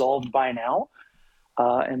resolved by now.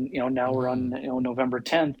 And now we're on November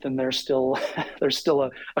 10th, and there's still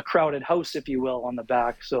a crowded house, if you will, on the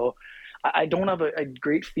back. So I don't have a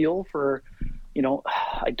great feel for,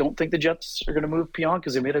 I don't think the Jets are going to move Pionk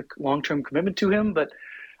because they made a long-term commitment to him. But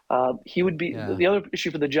he would be the other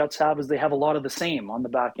issue for the Jets have is they have a lot of the same on the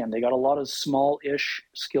back end. They got a lot of small-ish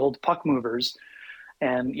skilled puck movers,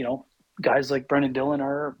 and guys like Brendan Dillon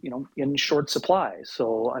are, in short supply.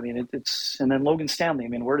 So, I mean, and then Logan Stanley, I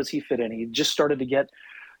mean, where does he fit in? He just started to get,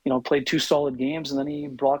 played 2 solid games, and then he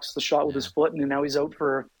blocks the shot with his foot, and now he's out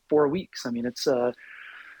for 4 weeks. I mean,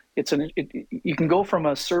 you can go from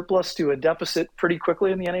a surplus to a deficit pretty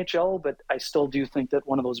quickly in the NHL, but I still do think that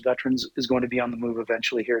one of those veterans is going to be on the move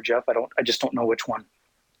eventually here, Jeff. I just don't know which one.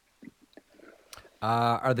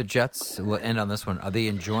 Are the Jets, we'll end on this one, are they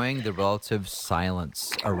enjoying the relative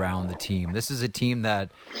silence around the team? This is a team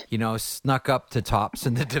that, snuck up to tops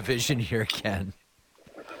in the division here, Ken.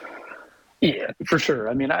 Yeah, for sure.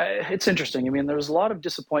 I mean, it's interesting. I mean, there was a lot of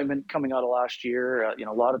disappointment coming out of last year.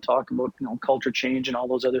 A lot of talk about, culture change and all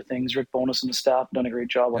those other things. Rick Bowness and the staff done a great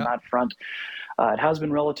job on that front. It has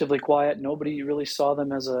been relatively quiet. Nobody really saw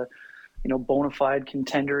them as a bona fide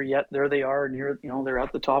contender yet. There they are, and they're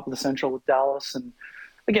at the top of the Central with Dallas. And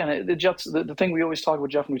again, the Jets, the thing we always talk about,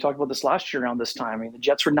 Jeff, and we talked about this last year around this time. I mean, the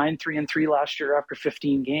Jets were 9-3-3 last year after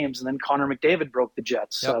 15 games, and then Connor McDavid broke the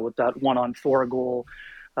Jets with that 1-on-4 goal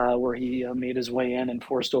where he made his way in and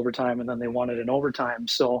forced overtime, and then they won it in overtime.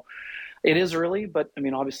 So it is early, but I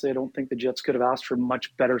mean, obviously, I don't think the Jets could have asked for a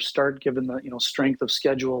much better start given the strength of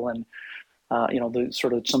schedule and the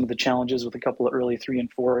sort of some of the challenges with a couple of early 3 and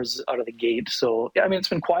 4s out of the gate. So, yeah, I mean, it's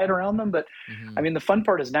been quiet around them, but I mean, the fun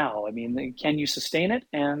part is now. I mean, can you sustain it?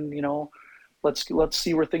 And, let's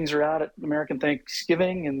see where things are at American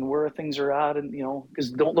Thanksgiving and where things are at. And,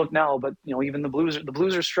 because don't look now, but, even the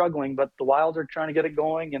Blues are struggling, but the Wild are trying to get it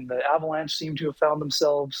going, and the Avalanche seem to have found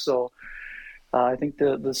themselves. So I think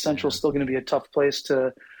the Central is still going to be a tough place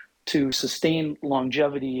to sustain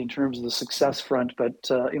longevity in terms of the success front.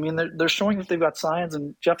 But, I mean, they're showing that they've got signs.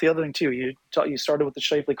 And, Jeff, the other thing, too, you started with the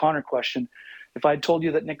Scheifele-Connor question. If I'd told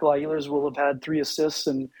you that Nikolai Ehlers will have had 3 assists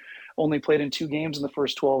and only played in 2 games in the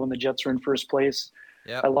first 12 and the Jets are in first place,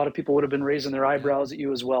 a lot of people would have been raising their eyebrows at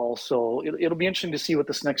you as well. So it'll be interesting to see what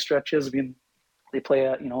this next stretch is. I mean, they play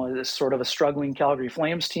a sort of a struggling Calgary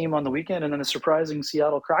Flames team on the weekend, and then a surprising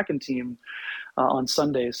Seattle Kraken team on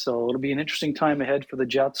Sunday. So it'll be an interesting time ahead for the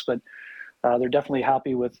Jets, but they're definitely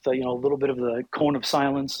happy with a little bit of the cone of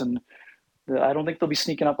silence, and I don't think they'll be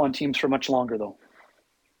sneaking up on teams for much longer, though.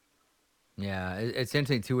 Yeah, it's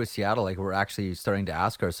interesting too with Seattle. Like, we're actually starting to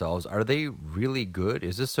ask ourselves, are they really good?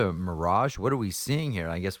 Is this a mirage? What are we seeing here?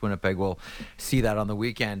 I guess Winnipeg will see that on the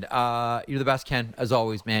weekend. You're the best, Ken, as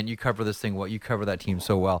always, man. You cover this thing well. You cover that team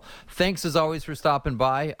so well. Thanks as always for stopping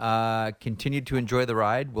by. Continue to enjoy the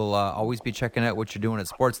ride. We'll always be checking out what you're doing at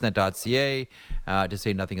sportsnet.ca. To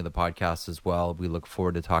say nothing of the podcast as well. We look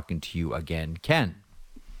forward to talking to you again, Ken.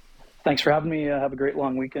 Thanks for having me. Have a great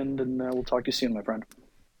long weekend, and we'll talk to you soon, my friend.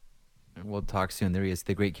 We'll talk soon. There he is,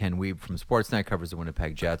 the great Ken Wiebe from Sportsnet, covers the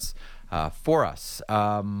Winnipeg Jets for us.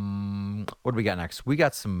 What do we got next? We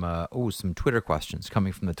got some Twitter questions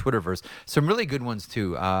coming from the Twitterverse. Some really good ones,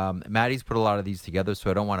 too. Maddie's put a lot of these together,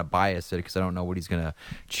 so I don't want to bias it because I don't know what he's going to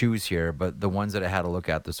choose here. But the ones that I had a look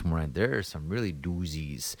at this morning, there are some really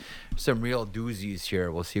doozies. Some real doozies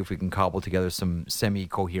here. We'll see if we can cobble together some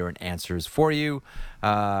semi-coherent answers for you.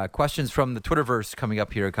 Questions from the Twitterverse coming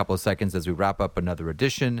up here in a couple of seconds as we wrap up another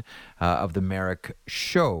edition of the Merrick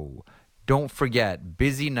Show. Don't forget,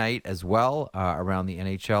 busy night as well around the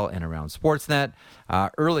NHL and around Sportsnet.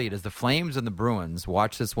 Early, it is the Flames and the Bruins.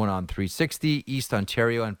 Watch this one on 360, East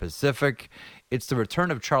Ontario and Pacific. It's the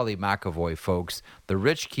return of Charlie McAvoy, folks. The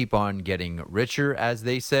rich keep on getting richer, as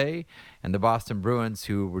they say. And the Boston Bruins,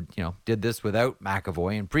 who were, did this without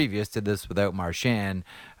McAvoy and previous did this without Marchand,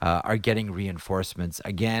 are getting reinforcements.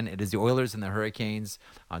 Again, it is the Oilers and the Hurricanes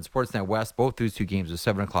on Sportsnet West. Both those 2 games are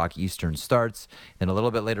 7 o'clock Eastern starts. Then a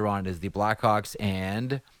little bit later on, it is the Blackhawks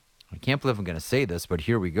and... I can't believe I'm going to say this, but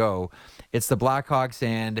here we go. It's the Blackhawks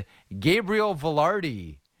and Gabriel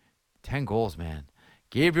Velarde. 10 goals, man.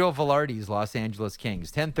 Gabriel Velarde's Los Angeles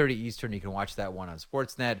Kings. 10:30 Eastern. You can watch that one on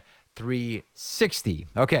Sportsnet 360.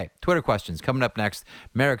 Okay, Twitter questions coming up next.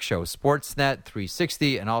 Merrick Show, Sportsnet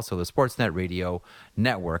 360, and also the Sportsnet Radio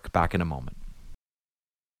Network. Back in a moment.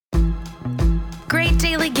 Great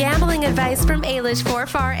daily gambling advice from Ailish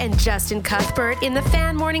Forfar and Justin Cuthbert in the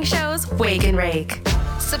Fan Morning Show's Wake and Rake.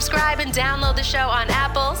 Subscribe and download the show on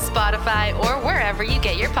Apple, Spotify, or wherever you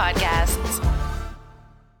get your podcasts.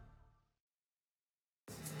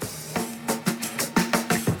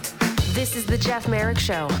 This is the Jeff Merrick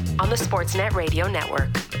Show on the Sportsnet Radio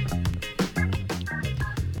Network.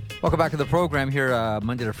 Welcome back to the program here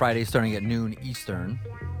Monday to Friday starting at noon Eastern.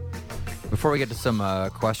 Before we get to some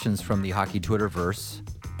questions from the hockey Twitterverse,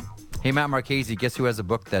 hey, Matt Marchese, guess who has a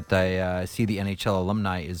book that I see the NHL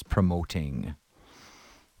alumni is promoting?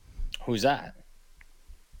 Who's that?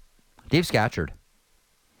 Dave Scatchard.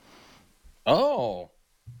 Oh.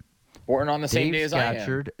 Born on the same day as I am. Dave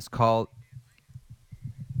Scatchard is called...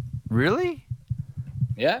 Really?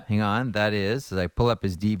 Yeah. Hang on. That is, as I pull up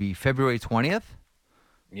his DB, February 20th?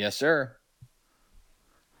 Yes, sir.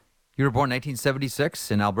 You were born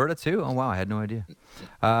 1976 in Alberta, too? Oh, wow. I had no idea.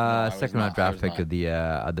 Second round draft pick of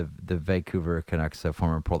the Vancouver Canucks,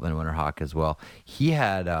 former Portland Winterhawk as well. He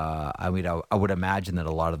had, I would imagine that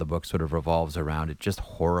a lot of the book sort of revolves around it. Just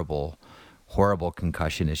horrible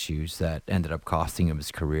concussion issues that ended up costing him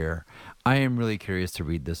his career. I am really curious to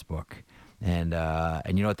read this book. And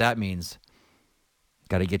you know what that means?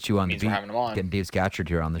 Got to get you on the beat. Getting Dave Scatchard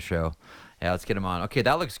here on the show. Yeah, let's get him on. Okay,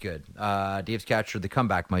 that looks good. Dave Scatchard, The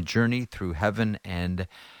Comeback, My Journey Through Heaven and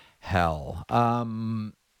Hell.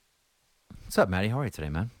 What's up, Matty? How are you today,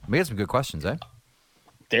 man? We had some good questions, eh?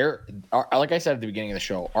 There are, like I said at the beginning of the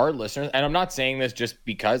show, our listeners, and I'm not saying this just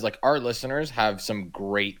because, like, our listeners have some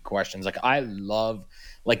great questions. Like, I love,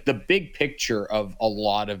 like, the big picture of a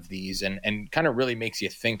lot of these and kind of really makes you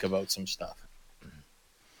think about some stuff.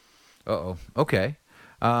 Uh-oh. Okay.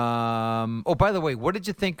 Oh, by the way, what did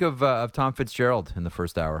you think of Tom Fitzgerald in the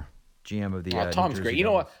first hour? GM of the Tom's great. You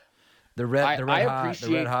know what? The red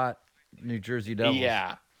hot New Jersey Devils.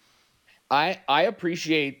 Yeah. I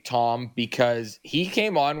appreciate Tom because he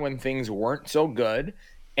came on when things weren't so good,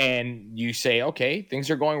 and you say, okay, things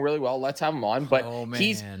are going really well. Let's have him on. But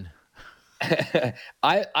he's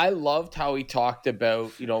I loved how he talked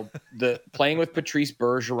about, you know, the playing with Patrice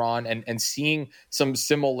Bergeron and seeing some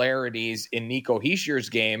similarities in Nico Hischier's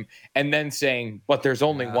game, and then saying, but there's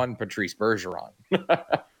only one Patrice Bergeron.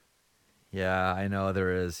 Yeah, I know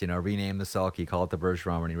there is. You know, rename the Selke, call it the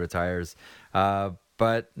Bergeron when he retires.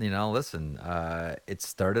 But, you know, listen, it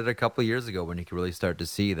started a couple of years ago when you could really start to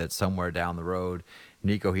see that somewhere down the road,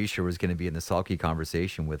 Nico Hischier was going to be in the Selke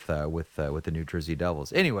conversation with the New Jersey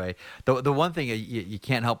Devils. Anyway, the one thing you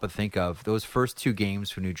can't help but think of, those first two games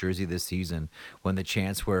for New Jersey this season, when the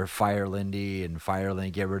chants were fire Lindy and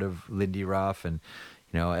get rid of Lindy Ruff, and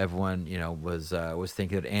you know, everyone, you know, was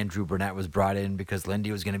thinking that Andrew Burnett was brought in because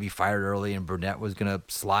Lindy was going to be fired early and Burnett was going to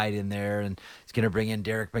slide in there and he's going to bring in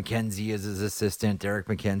Derek McKenzie as his assistant. Derek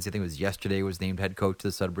McKenzie, I think it was yesterday, was named head coach of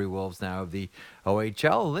the Sudbury Wolves now of the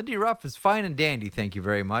OHL. Lindy Ruff is fine and dandy, thank you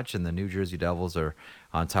very much, and the New Jersey Devils are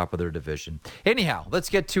on top of their division. Anyhow, let's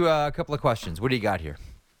get to a couple of questions. What do you got here?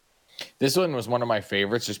 This one was one of my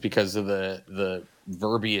favorites just because of the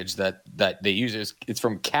verbiage that they use. It's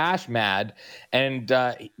from Cash Mad, and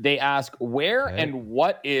they ask where and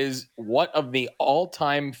what of the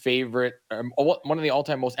all-time favorite, one of the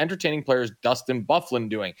all-time most entertaining players, Dustin Byfuglien,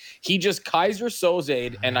 doing? He just Kaiser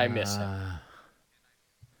Soze'd, and I miss him.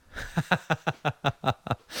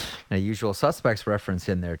 A Usual Suspects reference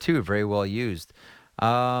in there too, very well used.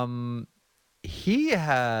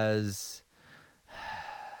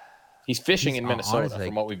 He's fishing in Minnesota,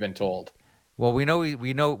 from what we've been told. Well, we know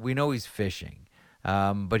he's fishing,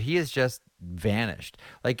 but he has just vanished.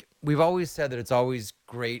 Like, we've always said that it's always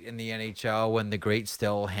great in the NHL when the greats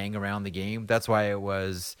still hang around the game. That's why it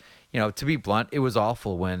was, you know, to be blunt, it was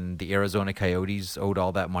awful when the Arizona Coyotes owed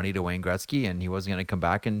all that money to Wayne Gretzky and he wasn't going to come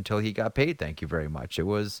back until he got paid. Thank you very much.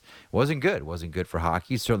 Wasn't good. It wasn't good for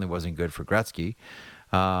hockey. Certainly wasn't good for Gretzky.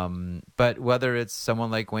 But whether it's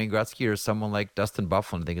someone like Wayne Gretzky or someone like Dustin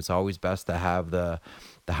Byfuglien, I think it's always best to have the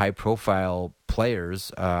high-profile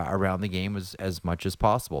players around the game as much as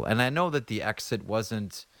possible. And I know that the exit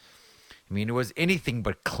wasn't, I mean, it was anything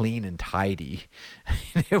but clean and tidy.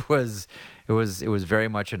 It was very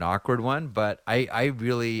much an awkward one. But I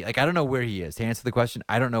really, like, I don't know where he is. To answer the question,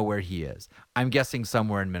 I don't know where he is. I'm guessing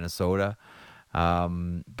somewhere in Minnesota.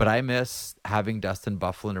 But I miss having Dustin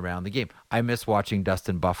Byfuglien around the game. I miss watching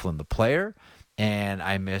Dustin Byfuglien, the player, and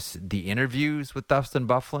I miss the interviews with Dustin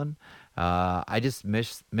Byfuglien. I just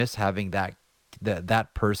miss having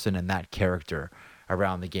that person and that character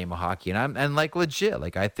around the game of hockey. And like legit,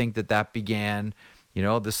 like I think that began, you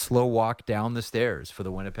know, the slow walk down the stairs for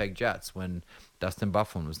the Winnipeg Jets when Dustin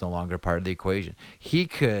Byfuglien was no longer part of the equation. He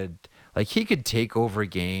could take over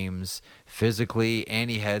games physically, and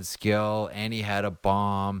he had skill, and he had a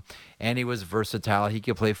bomb, and he was versatile. He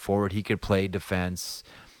could play forward, he could play defense,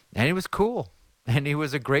 and he was cool. And he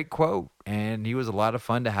was a great quote, and he was a lot of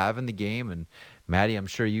fun to have in the game. And Maddie, I'm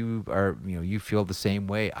sure you are. You feel the same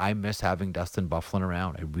way. I miss having Dustin Byfuglien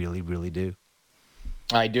around. I really, really do.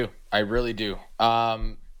 I do. I really do.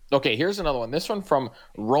 Okay, here's another one. This one from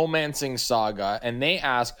Romancing Saga, and they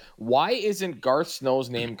ask, why isn't Garth Snow's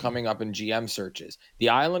name coming up in GM searches? The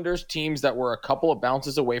Islanders teams that were a couple of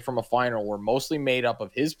bounces away from a final were mostly made up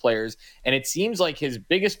of his players, and it seems like his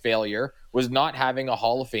biggest failure was not having a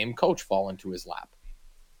Hall of Fame coach fall into his lap.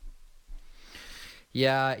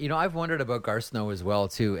 Yeah, I've wondered about Garth Snow as well,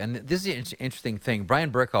 too. And this is an interesting thing. Brian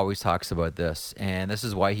Burke always talks about this, and this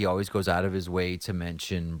is why he always goes out of his way to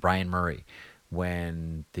mention Brian Murray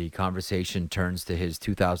when the conversation turns to his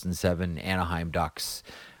 2007 Anaheim Ducks.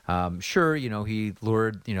 Sure, he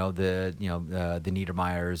lured, the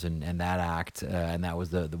Niedermeyers and that act, and that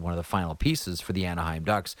was the one of the final pieces for the Anaheim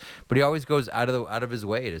Ducks. But he always goes out of his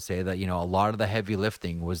way to say that, a lot of the heavy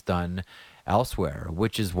lifting was done elsewhere,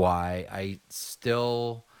 which is why I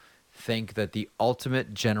still think that the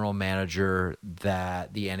ultimate general manager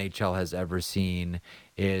that the NHL has ever seen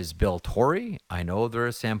is Bill Torrey. I know there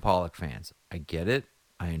are Sam Pollock fans. I get it.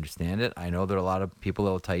 I understand it. I know there are a lot of people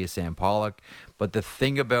that will tell you Sam Pollock. But the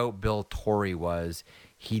thing about Bill Torrey was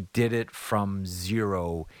he did it from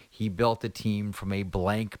zero. He built a team from a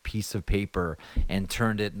blank piece of paper and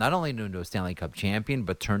turned it not only into a Stanley Cup champion,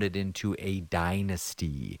 but turned it into a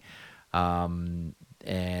dynasty.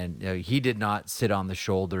 He did not sit on the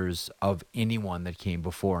shoulders of anyone that came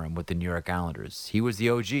before him with the New York Islanders. He was the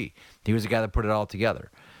OG. He was the guy that put it all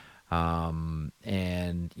together. As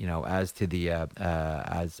to the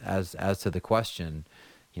as to the question,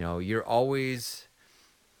 you're always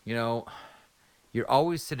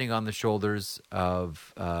sitting on the shoulders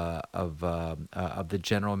of the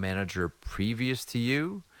general manager previous to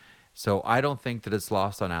you. So I don't think that it's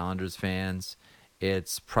lost on Islanders fans.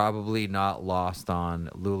 It's probably not lost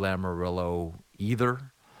on Lou Lamoriello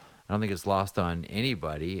either. I don't think it's lost on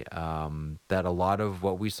anybody that a lot of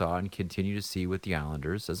what we saw and continue to see with the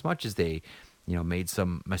Islanders, as much as they, made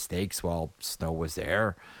some mistakes while Snow was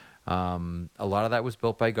there, a lot of that was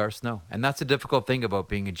built by Garth Snow. And that's a difficult thing about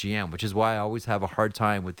being a GM, which is why I always have a hard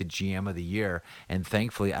time with the GM of the year. And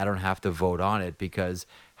thankfully, I don't have to vote on it, because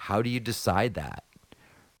how do you decide that?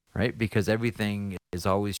 Right? Because everything is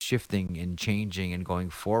always shifting and changing and going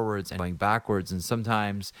forwards and going backwards. And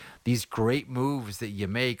sometimes these great moves that you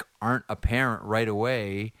make aren't apparent right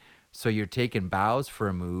away. So you're taking bows for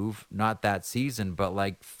a move, not that season, but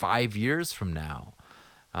like 5 years from now.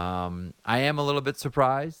 I am a little bit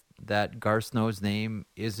surprised that Garth Snow's name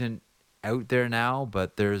isn't out there now,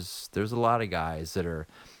 but there's a lot of guys that are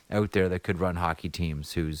out there that could run hockey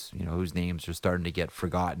teams whose names are starting to get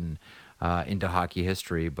forgotten into hockey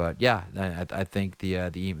history. But yeah, I think the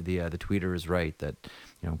tweeter is right that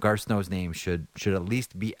Garth Snow's name should at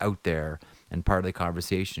least be out there and part of the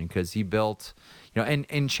conversation, because he built and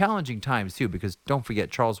in challenging times too, because don't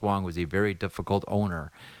forget, Charles Wang was a very difficult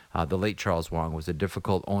owner. The late Charles Wang was a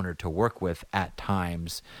difficult owner to work with at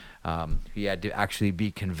times. He had to actually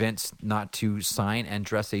be convinced not to sign and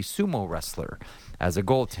dress a sumo wrestler as a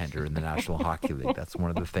goaltender in the National Hockey League. That's one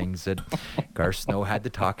of the things that Garth Snow had to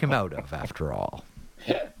talk him out of, after all.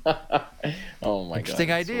 Oh my Interesting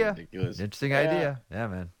God, idea. so ridiculous. Interesting idea. Yeah,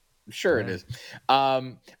 man. Sure it is.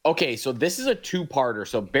 Okay, so this is a two-parter,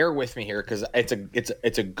 so bear with me here, because it's a good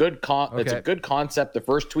it's a good concept. The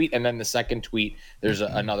first tweet, and then the second tweet, there's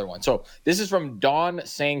another one. So this is from Don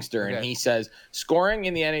Sangster, and he says, scoring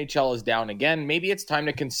in the NHL is down again. Maybe it's time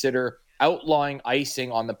to consider outlawing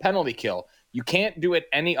icing on the penalty kill. You can't do it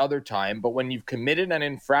any other time, but when you've committed an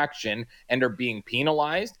infraction and are being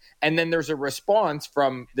penalized, and then there's a response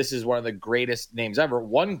from, this is one of the greatest names ever,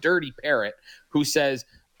 One Dirty Parrot, who says,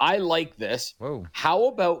 I like this. Whoa. How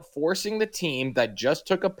about forcing the team that just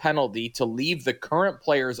took a penalty to leave the current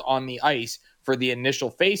players on the ice for the initial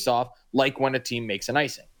face-off, like when a team makes an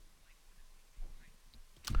icing?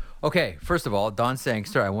 Okay, first of all, Don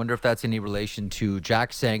Sangster, I wonder if that's any relation to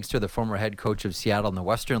Jack Sangster, the former head coach of Seattle in the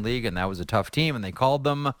Western League, and that was a tough team, and they called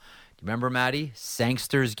them, do you remember, Maddie?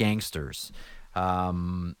 Sangsters Gangsters.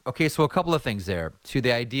 Okay, so a couple of things there. To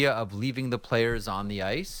the idea of leaving the players on the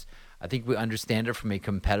ice, I think we understand it from a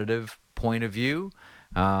competitive point of view.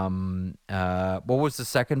 What was the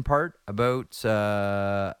second part about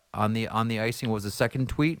on the icing? What was the second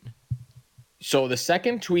tweet? So the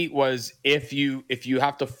second tweet was if you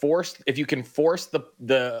can force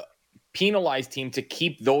the penalized team to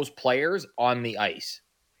keep those players on the ice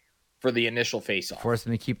for the initial face-off. Force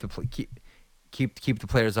them to keep the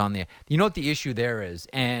players on the. You know what the issue there is,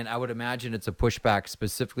 and I would imagine it's a pushback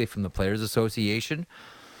specifically from the Players Association.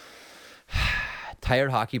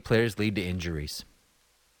 Tired hockey players lead to injuries.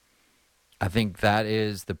 I think that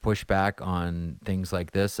is the pushback on things like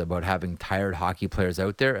this about having tired hockey players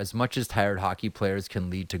out there. As much as tired hockey players can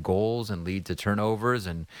lead to goals and lead to turnovers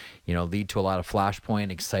and, lead to a lot of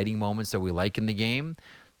flashpoint, exciting moments that we like in the game,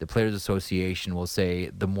 the Players Association will say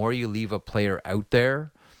the more you leave a player out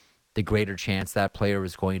there, the greater chance that player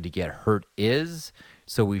is going to get hurt is.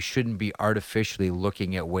 So we shouldn't be artificially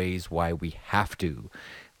looking at ways why we have to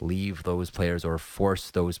leave those players or force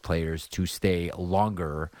those players to stay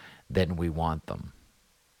longer than we want them.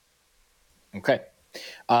 Okay.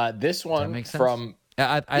 This one makes sense? From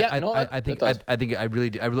I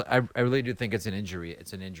really do think it's an injury.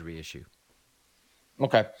 It's an injury issue.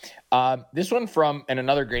 Okay. This one from, and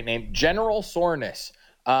another great name, General Soreness.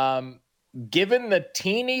 Given the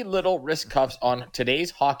teeny little wrist cuffs on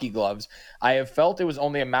today's hockey gloves, I have felt it was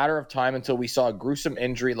only a matter of time until we saw a gruesome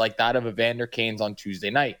injury like that of Evander Kane's on Tuesday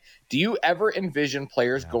night. Do you ever envision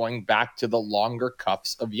players going back to the longer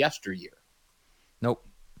cuffs of yesteryear? Nope.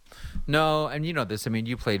 No, and you know this. I mean,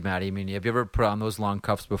 you played, Maddie. I mean, have you ever put on those long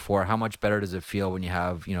cuffs before? How much better does it feel when you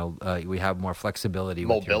have, we have more flexibility,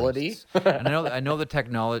 mobility? And I know the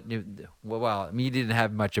technology. Well, I mean, you didn't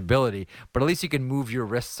have much ability, but at least you can move your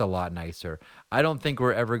wrists a lot nicer. I don't think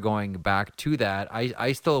we're ever going back to that.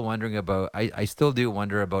 I still do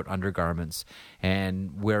wonder about undergarments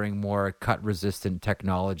and wearing more cut resistant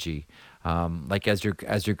technology, like as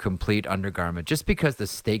your complete undergarment, just because the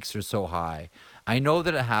stakes are so high. I know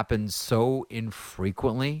that it happens so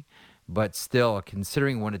infrequently, but still,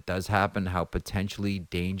 considering when it does happen, how potentially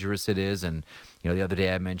dangerous it is. And, the other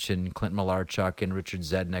day I mentioned Clint Malarchuk and Richard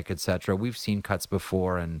Zednik, etc. We've seen cuts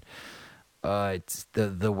before, and it's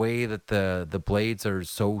the way that the blades are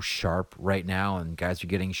so sharp right now, and guys are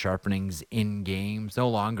getting sharpenings in games. No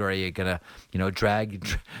longer are you gonna, drag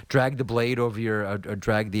the blade over your,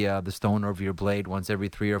 drag the stone over your blade once every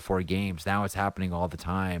 3 or 4 games. Now it's happening all the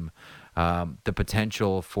time. The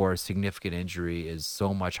potential for significant injury is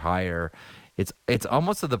so much higher. It's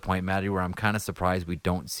almost to the point, Maddie, where I'm kind of surprised we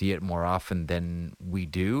don't see it more often than we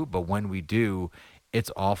do. But when we do,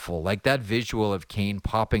 it's awful. Like that visual of Kane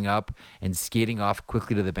popping up and skating off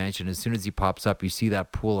quickly to the bench, and as soon as he pops up, you see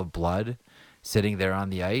that pool of blood sitting there on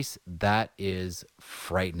the ice. That is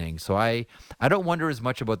frightening. So I don't wonder as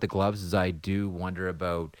much about the gloves as I do wonder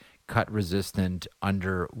about cut-resistant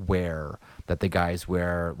underwear that the guys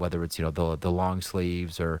wear, whether it's the long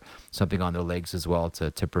sleeves or something on their legs as well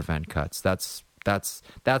to prevent cuts. That's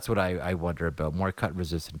what I wonder about, more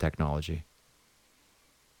cut-resistant technology.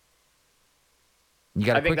 You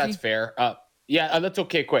got a quickie? I think that's fair. Yeah, that's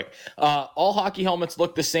okay. Quick. All hockey helmets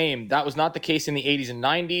look the same. That was not the case in the 80s and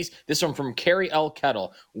 90s. This one from Carrie L.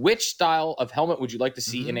 Kettle. Which style of helmet would you like to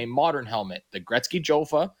see in a modern helmet? The Gretzky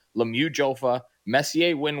Jofa, Lemieux Jofa,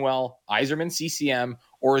 Messier Winwell, Yzerman CCM,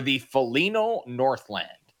 or the Foligno Northland?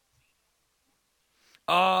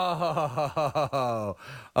 The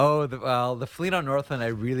Foligno Northland I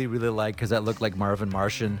really, really like because that looked like Marvin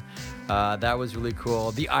Martian. That was really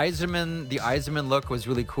cool. The Yzerman look was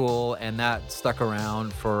really cool, and that stuck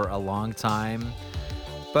around for a long time.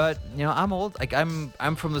 But I'm old. Like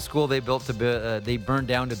I'm from the school they burned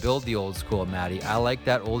down to build the old school, Maddie. I like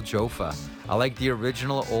that old Jofa. I like the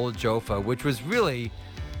original old Jofa, which was really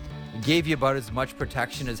gave you about as much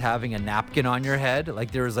protection as having a napkin on your head.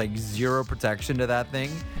 Like there was like zero protection to that thing.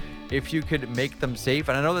 If you could make them safe,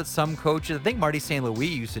 and I know that some coaches, I think Marty St. Louis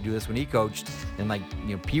used to do this when he coached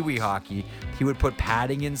in Pee Wee hockey. He would put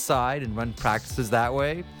padding inside and run practices that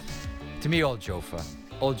way. To me, old Jofa.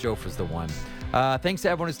 Old Jofa's the one. Thanks to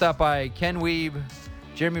everyone who stopped by. Ken Wiebe,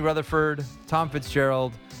 Jeremy Rutherford, Tom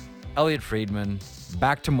Fitzgerald, Elliot Friedman.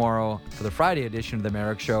 Back tomorrow for the Friday edition of The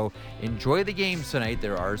Merrick Show. Enjoy the games tonight.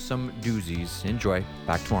 There are some doozies. Enjoy.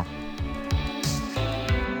 Back tomorrow.